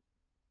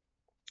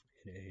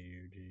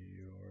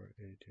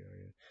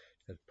INAUGURATIN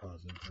test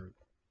positive for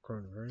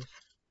coronavirus.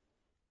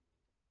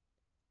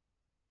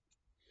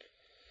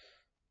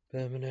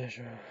 Bama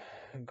National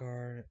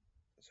Guard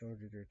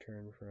soldiers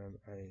returned from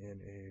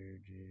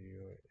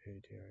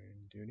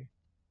INAUGURATIN duty.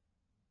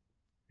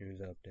 News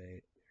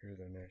update.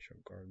 Arizona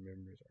National Guard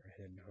members are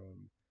heading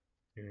home.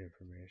 New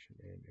information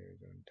and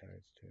Arizona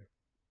ties to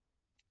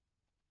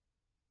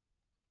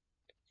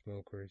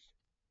smokers.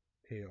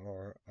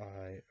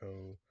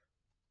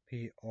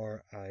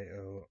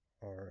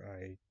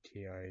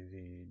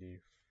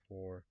 PRIORITIZD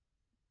for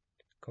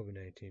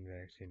COVID-19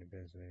 vaccine in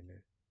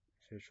Pennsylvania.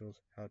 Officials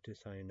how to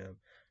sign up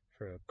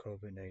for a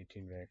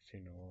COVID-19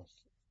 vaccine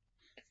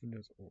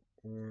Windows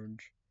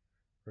Orange,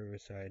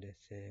 Riverside,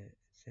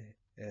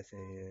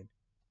 SANBERNARDINO,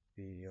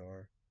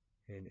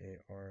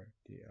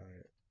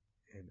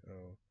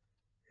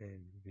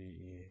 and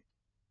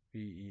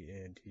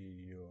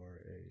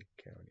VENTURA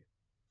County.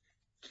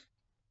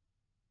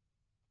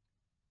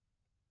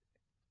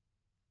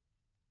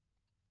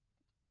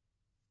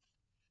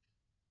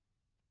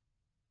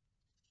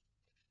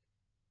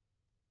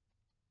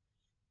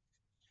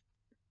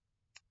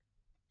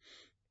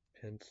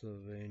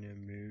 Pennsylvania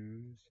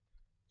moves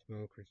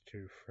smokers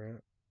to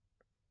front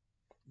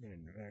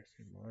and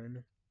vaccine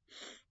line.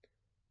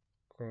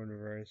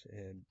 Coronavirus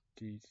and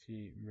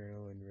DC,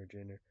 Maryland,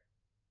 Virginia.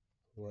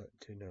 What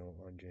to know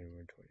on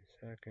January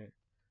 22nd.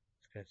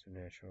 Wisconsin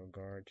National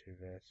Guard to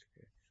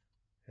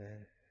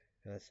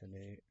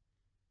vaccinate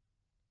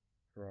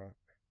Roxio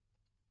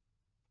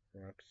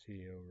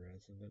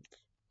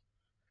residents.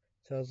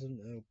 Thousands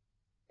of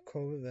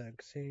COVID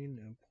vaccine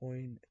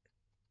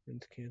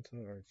appointments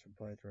canceled or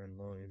supplies run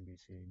low.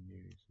 NBC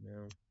News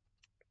now.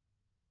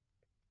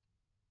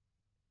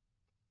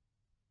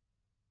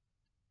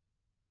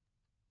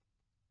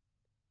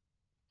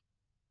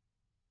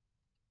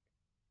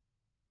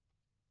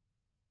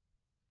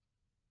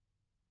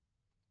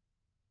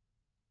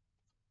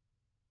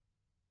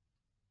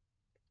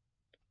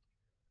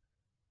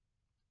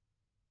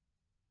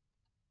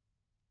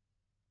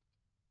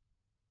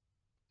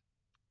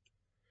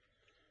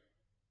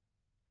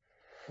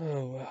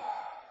 Oh,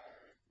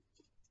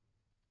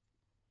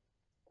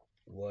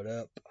 what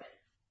up?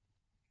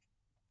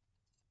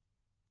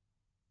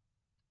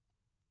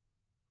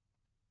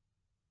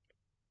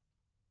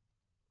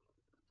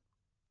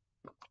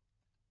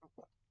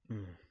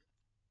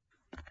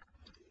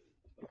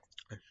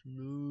 I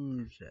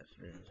snooze. That's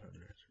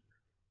Netflix.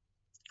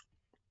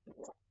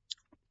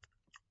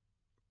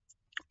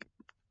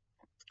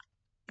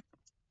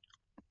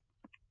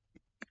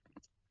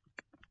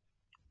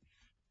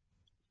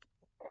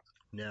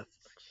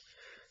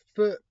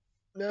 But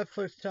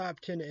Netflix top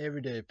 10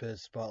 everyday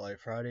piss spotlight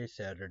Friday,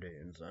 Saturday,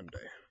 and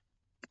Sunday.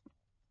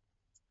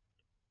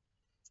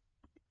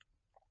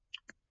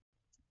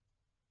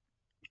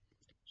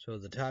 So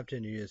the top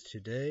 10 news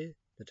today,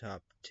 the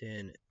top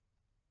 10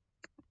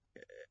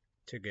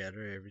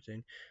 together,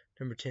 everything.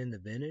 Number 10, The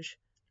Vanish.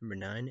 Number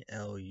 9,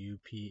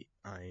 LUPIN.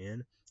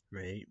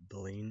 Number 8,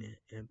 Bling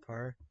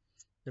Empire.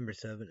 Number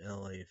 7,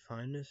 LA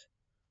Finest.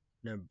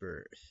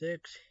 Number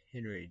 6,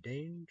 Henry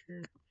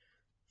Danger.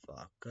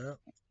 Fuck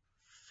Up.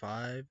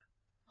 5,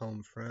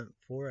 Homefront.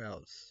 4,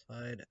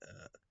 Outside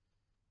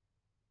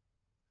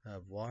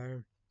of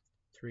Wire.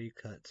 3,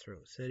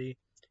 Cutthroat City.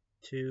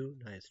 2,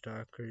 Night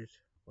Stalkers.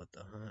 What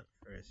the Hunt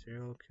for a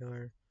Serial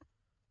Killer.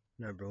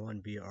 Number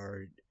 1,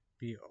 BRIDGERTON.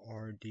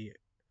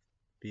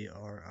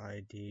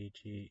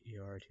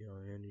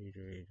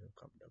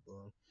 Comment down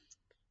below.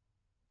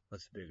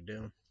 What's the big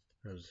deal?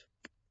 It was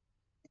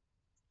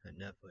a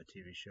Netflix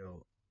TV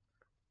show.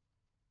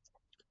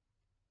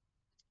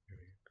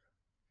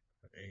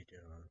 The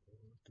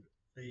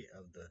fate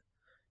of the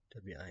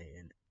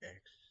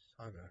WINX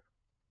saga.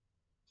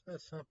 So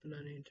that's something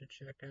I need to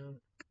check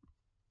out.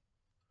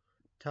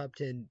 Top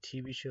 10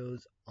 TV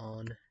shows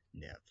on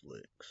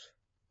Netflix.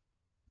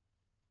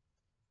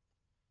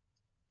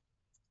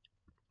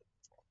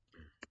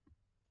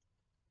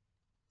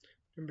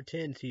 Number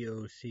 10,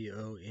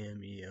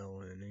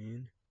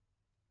 COCOMELN.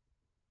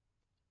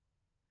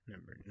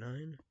 Number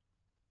 9,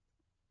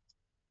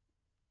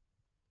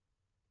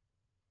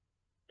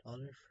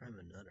 Daughter from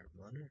Another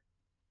Mother.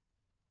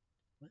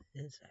 What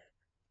is that?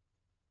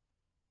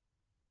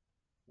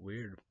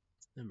 Weird.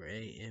 Number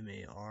 8,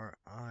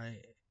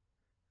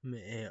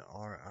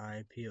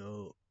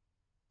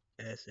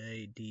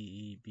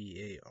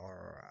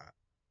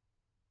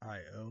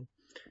 MARIPOSADEBARIO.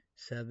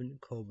 7,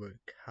 Cobra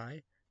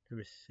Kai.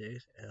 Number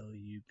 6,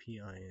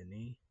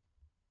 Lupine.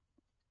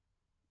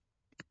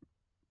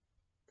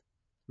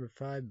 Number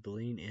 5,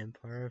 Bling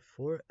Empire.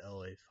 4,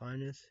 LA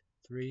Finest.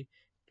 3,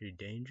 Do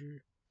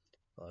Danger.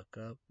 Lock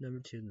Up. Number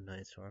 2, The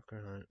Night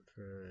Stalker Hunt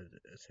for the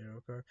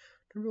serial card.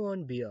 Number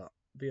 1, BRIDGRTON.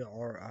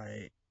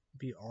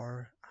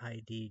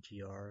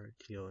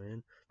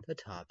 The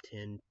top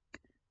 10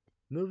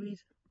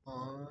 movies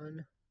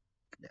on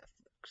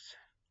Netflix.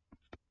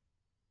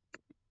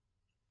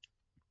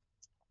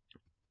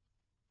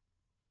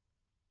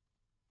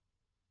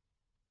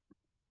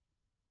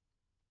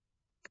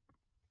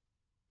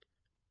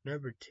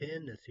 Number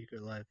 10, The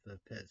Secret Life of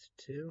Pets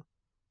 2.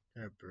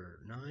 Number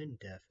 9,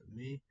 Death of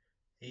Me.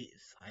 8,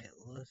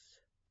 Sightless.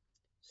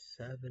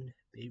 7,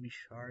 Baby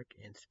Shark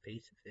and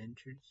Space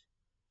Adventures.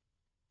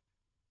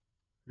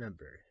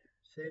 Number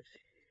 6,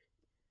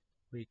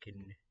 We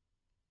Can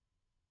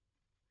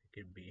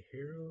Be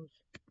Heroes.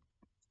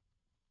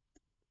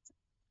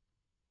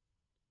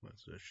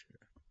 What's this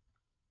shit?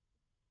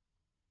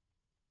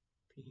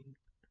 Pink.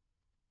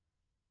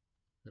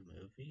 The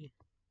movie.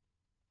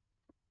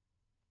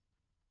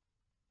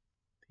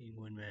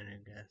 Penguin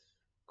Madagascar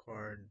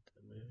card.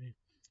 The movie.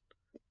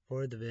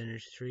 4, The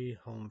Vintage 3,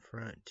 Home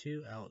Front.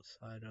 2,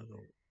 Outside of the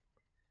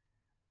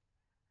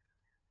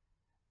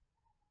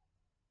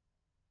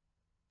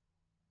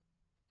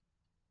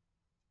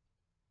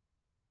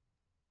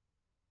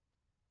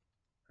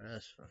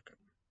That's fucking.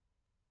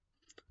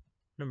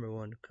 Number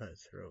 1,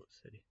 Cutthroat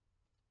City.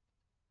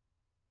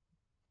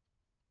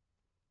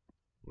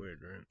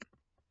 Weird, right?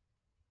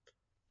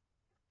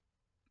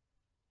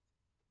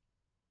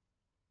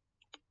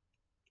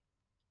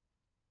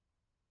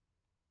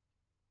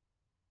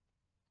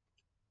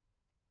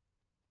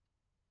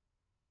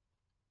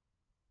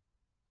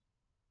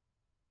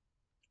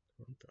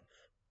 What the fuck?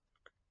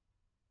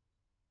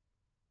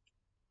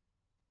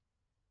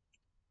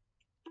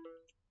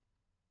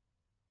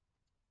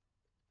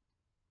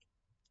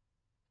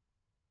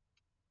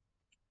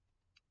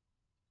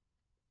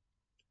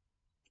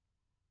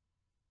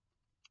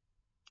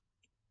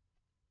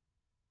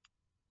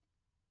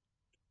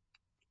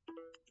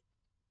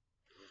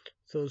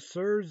 So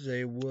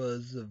Thursday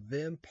was the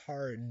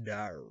Vampire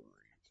Diaries.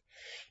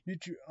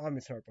 YouTube.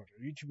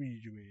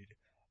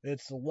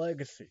 It's the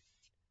Legacy.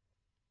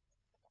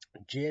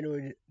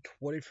 January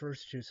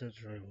 21st,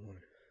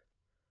 2021.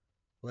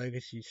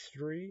 Legacy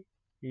 3.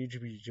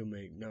 YouTube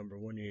make number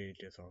 1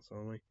 EHS also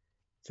only.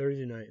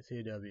 Thursday night,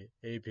 CW,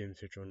 8 p.m.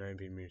 Central, 9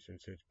 p.m. Eastern,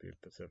 6 p.m.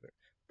 Pacific.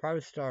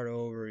 Probably start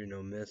over,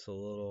 miss a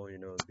little,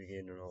 the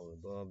beginning and all the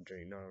above,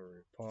 drink not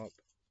really pop.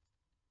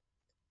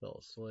 Fell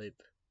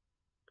asleep.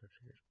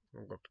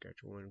 I'm going to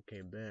catch one,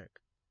 came back.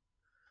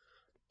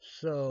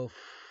 So,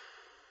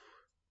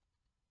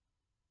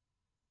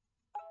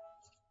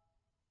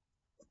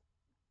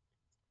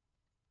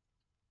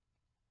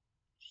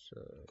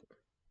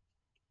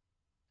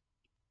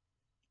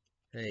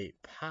 hey,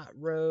 pot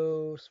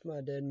roast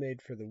my dad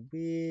made for the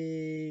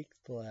week.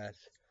 The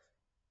last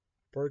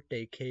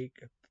birthday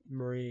cake,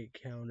 Marie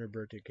Counter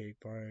birthday cake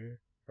pie.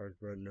 First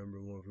bread number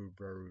 1 food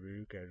bar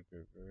review.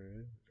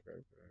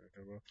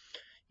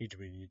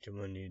 YouTube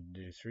one need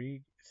to do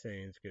 3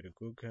 sayings, get a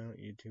Google account,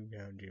 YouTube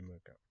account, Gmail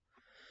account.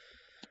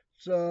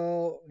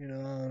 So, I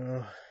don't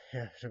know.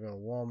 Yeah, I should go to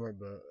Walmart,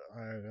 but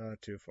I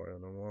got too far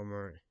on the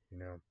Walmart, he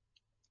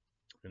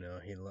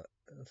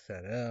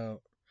set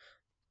out.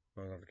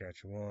 I'm gonna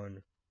catch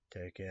one,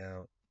 take it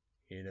out,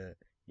 eat it,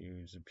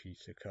 use a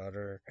piece of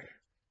cutter,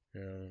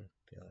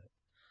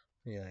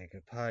 be like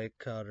a pie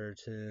cutter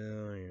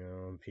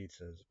too,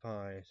 pizza's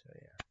pie, so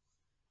yeah.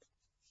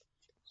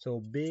 So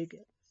big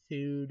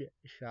food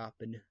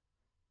shopping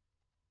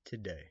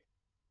today.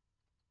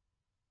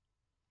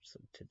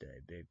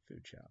 Big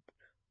food shopping.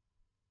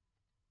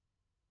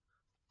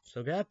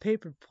 So got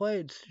paper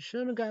plates.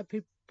 Shouldn't have got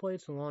paper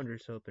plates and laundry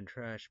soap and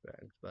trash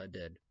bags, but I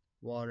did.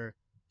 Water,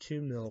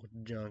 2 milk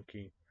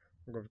junkie.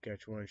 I'm gonna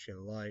catch one she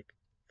like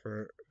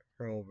for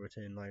her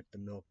Overton, like the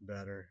milk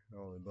better,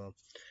 all the above.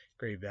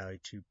 Great value,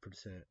 2%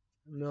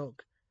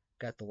 milk.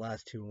 Got the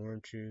last 2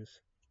 orange juice.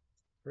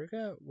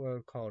 Forgot what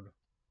it's called.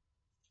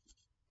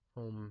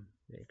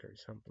 Homemaker,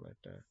 something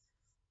like that.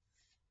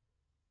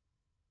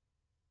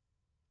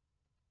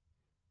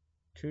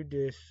 2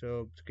 dish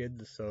soaps, get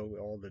the soap,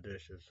 all the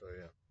dishes, so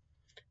yeah.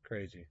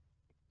 Crazy.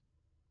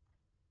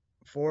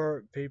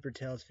 4 paper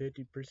towels,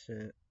 50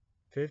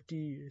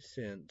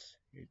 cents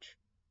each.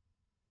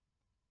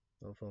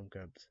 No foam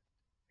cups.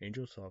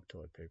 Angel soft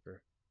toilet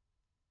paper.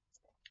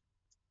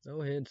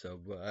 No hand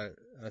soap, but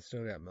I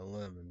still got my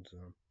lemon,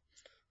 so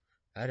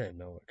I didn't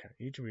know what kind.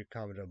 Each week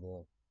comment down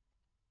below.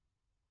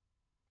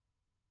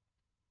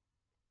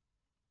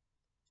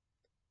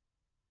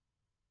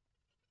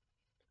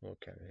 What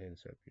kind of hand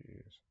soap you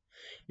use.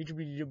 Each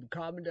week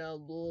comment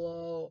down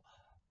below.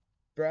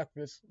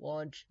 Breakfast,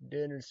 lunch,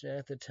 dinner, snack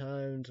at the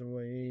times,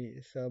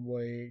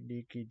 Subway,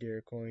 Dickie,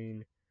 Dairy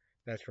Queen.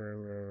 That's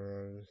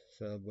where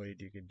Subway,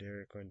 Dickie,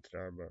 Dairy Queen,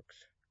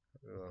 Starbucks.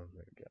 Oh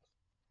my god.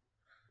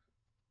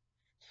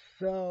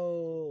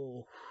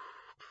 So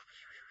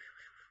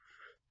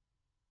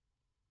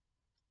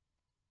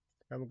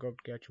I'm gonna go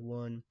get you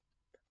one,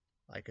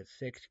 like a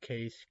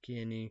 6K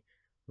skinny.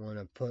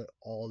 Wanna put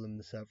all of them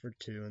except for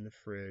two in the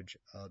fridge.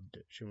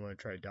 She wanna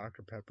try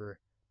Dr. Pepper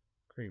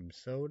cream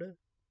soda.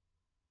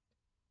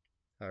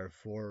 Or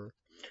for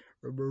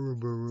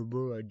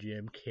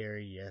Jim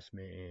Carrey, Yes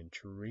Man, and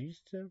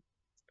Teresa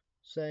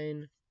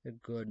saying a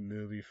good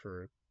movie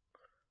for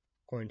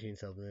quarantine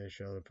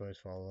self-isolation. Other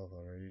posts follow up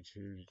on our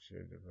YouTube.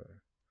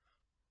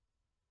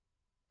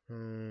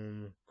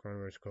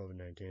 Coronavirus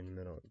COVID-19 in the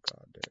middle of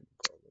goddamn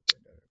global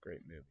pandemic.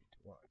 Great movie to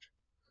watch.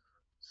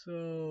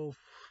 So,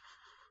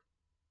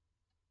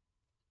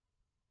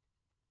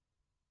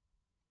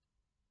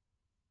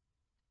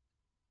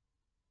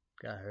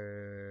 got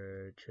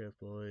her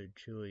triple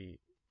chewy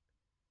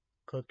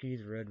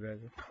cookies, red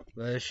velvet.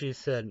 But she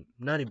said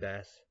nutty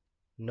bars.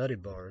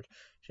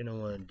 She don't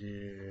want to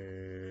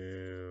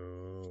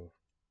do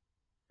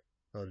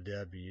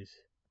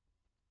W's.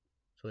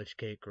 Switch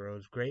cake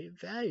rolls, great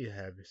value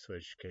heavy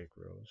switch cake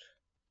rolls.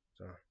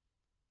 So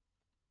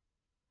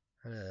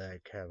I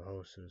like have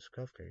Hostess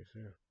cupcakes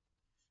too.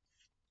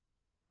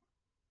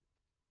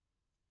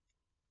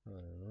 I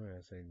don't know,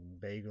 I say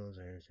bagels,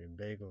 I say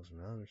bagels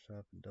and other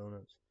stuff, and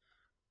donuts,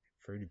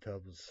 fruity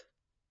pebbles,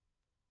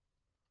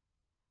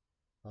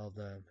 all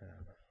that.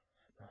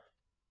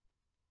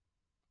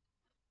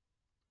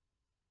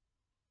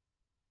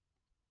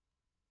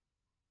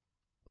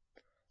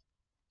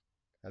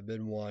 I've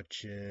been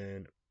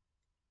watching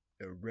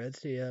a Red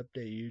Sea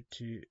Update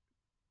YouTube,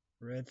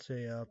 Red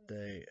Sea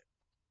Update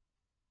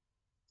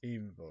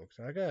even folks.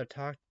 I gotta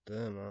talk to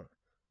them.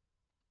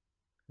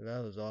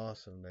 That was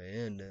awesome. They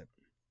ended.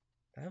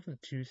 That was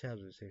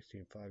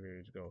 2016, 5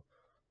 years ago.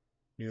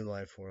 New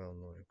Life for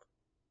Illinois.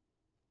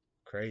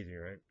 Crazy,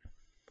 right?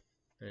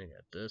 And you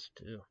got this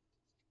too.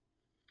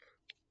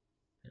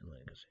 And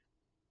Legacy.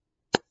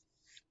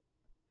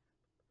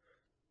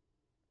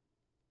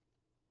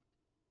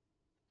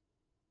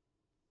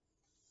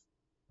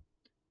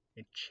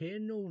 And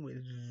Channel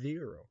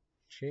Zero.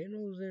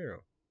 Channel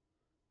Zero.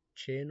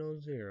 Channel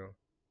Zero.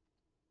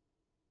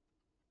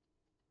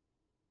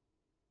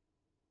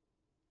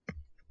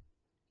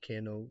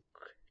 Cano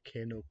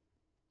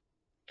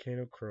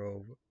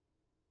Crow.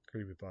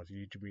 Creepypasta.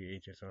 YouTube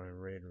HSR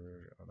and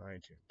Raider on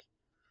iTunes.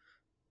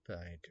 The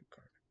iTunes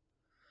card.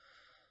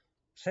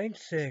 Sank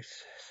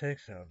six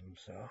of them,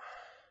 so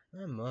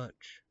not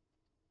much.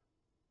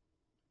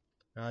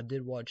 Now, I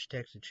did watch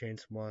Texas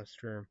Chainsaw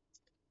Monster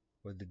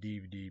with the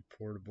DVD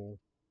portable.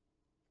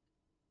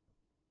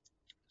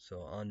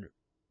 So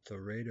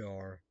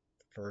Radar,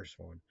 the first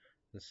one,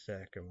 the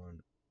second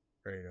one,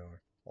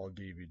 Radar, all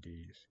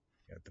DVDs.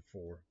 Got the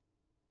 4.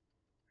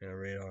 And a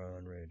Radar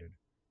unrated.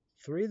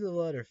 3 the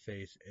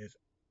Leatherface is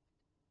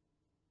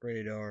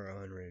Radar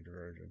unrated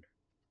version.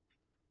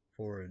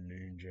 4 a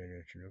new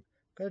generation.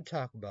 Gotta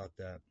talk about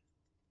that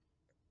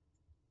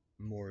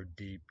more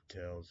deep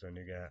details. And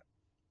you got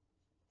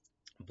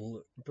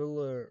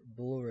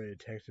Blu-ray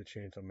Texas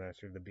Chainsaw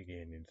Massacre the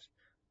beginnings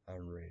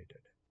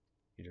unrated.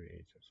 Either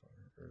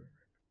HSR or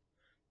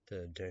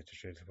the Texas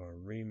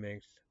Chainsaw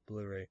remakes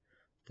Blu-ray.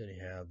 Then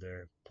you have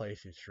their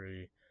PlayStation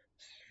 3,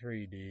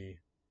 3D,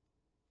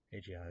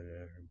 HDI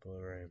there,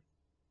 Blu-ray.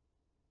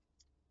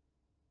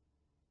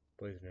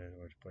 PlayStation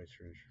Network, PlayStation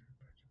 3.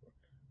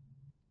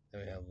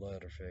 Then we have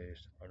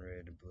Leatherface,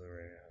 unrated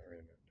Blu-ray,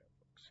 unrated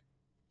Netflix.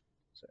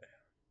 So yeah.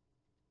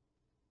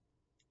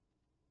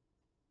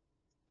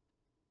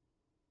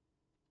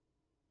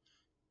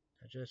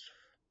 I just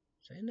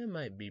saying that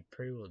might be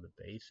pretty well the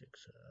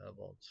basics of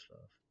all the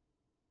stuff.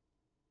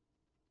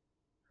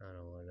 I don't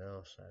know what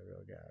else I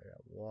really got. I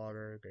got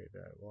water, great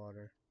that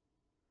water.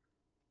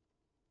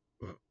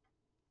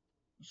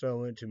 So I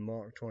went to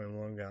Mark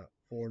 21, got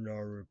 4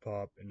 Naru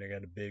Pop, and they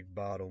got a big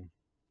bottle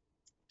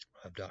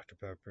of Dr.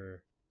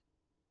 Pepper,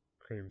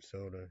 cream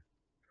soda.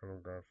 I'm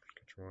gonna go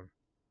get one.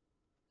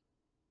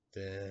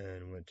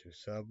 Then went to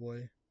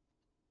Subway,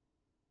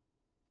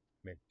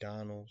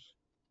 McDonald's,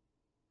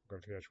 go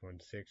to catch one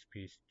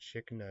 6-piece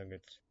chicken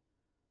nuggets,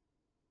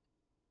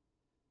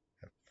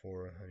 have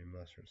 4 honey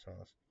mustard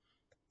sauce,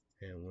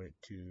 and went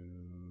to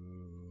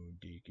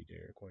Deaky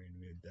Dairy Queen,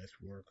 Midwest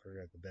Worker,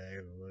 got the bag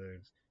of the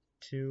lids,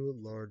 2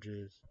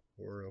 largest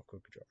Oreo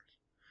cookie jars.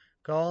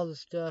 Got all the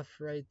stuff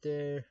right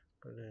there.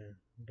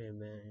 Okay,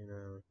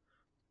 man,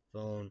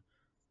 phone.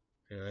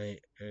 And I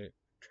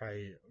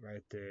try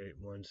right there, ate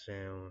 1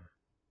 sandwich.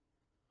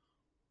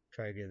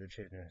 Try to get the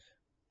chicken.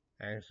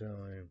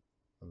 Accidentally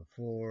on the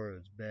floor,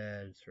 it's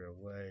bad, threw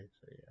away.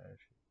 So yeah, I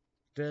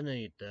didn't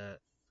eat that.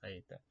 I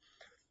ate that.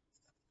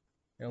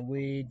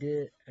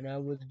 And I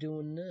was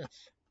doing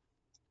this.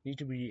 Used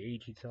to be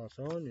 18 sauce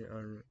on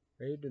your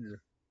unrated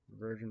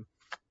version.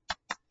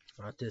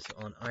 Got this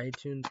on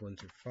iTunes, 1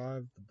 through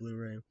 5, the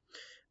Blu-ray.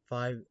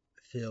 5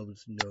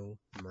 films, No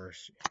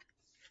Mercy.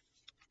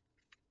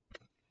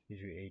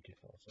 These are 18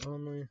 sauce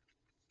only.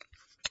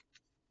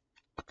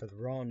 Because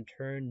Ron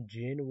turned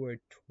January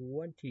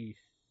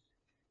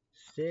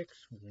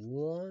 26th,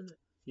 1.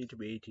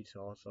 YouTube 18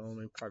 sauce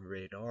only. Probably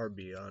rated R,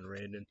 be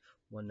unrated.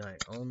 1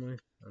 night only.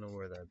 I don't know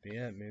where that'd be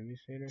at. Maybe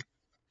theater.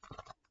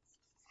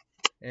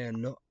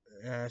 And no,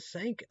 I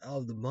think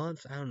of the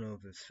month, I don't know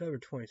if it's February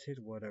 26th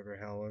or whatever,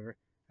 however,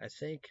 I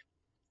think,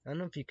 I don't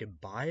know if you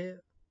could buy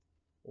it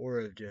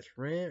or if just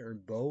rent or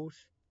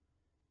both.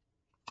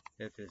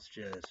 If it's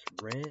just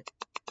rent,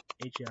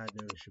 HEI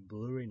Division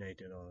Blu-ray,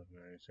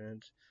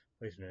 $19.99.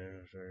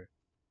 PlayStation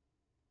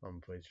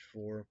on PlayStation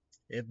 4.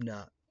 If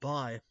not,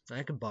 buy.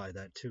 I could buy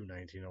that too,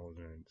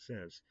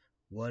 $19.99.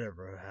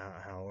 Whatever,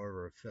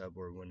 however,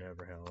 February,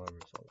 whenever,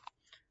 however. So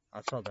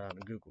I saw that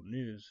on Google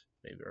News,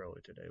 maybe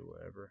early today,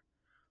 whatever.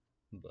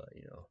 But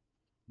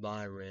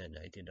buy rent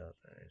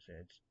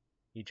 $19.99.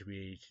 Each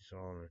week, it's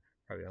on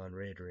probably on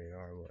Radar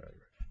or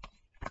whatever.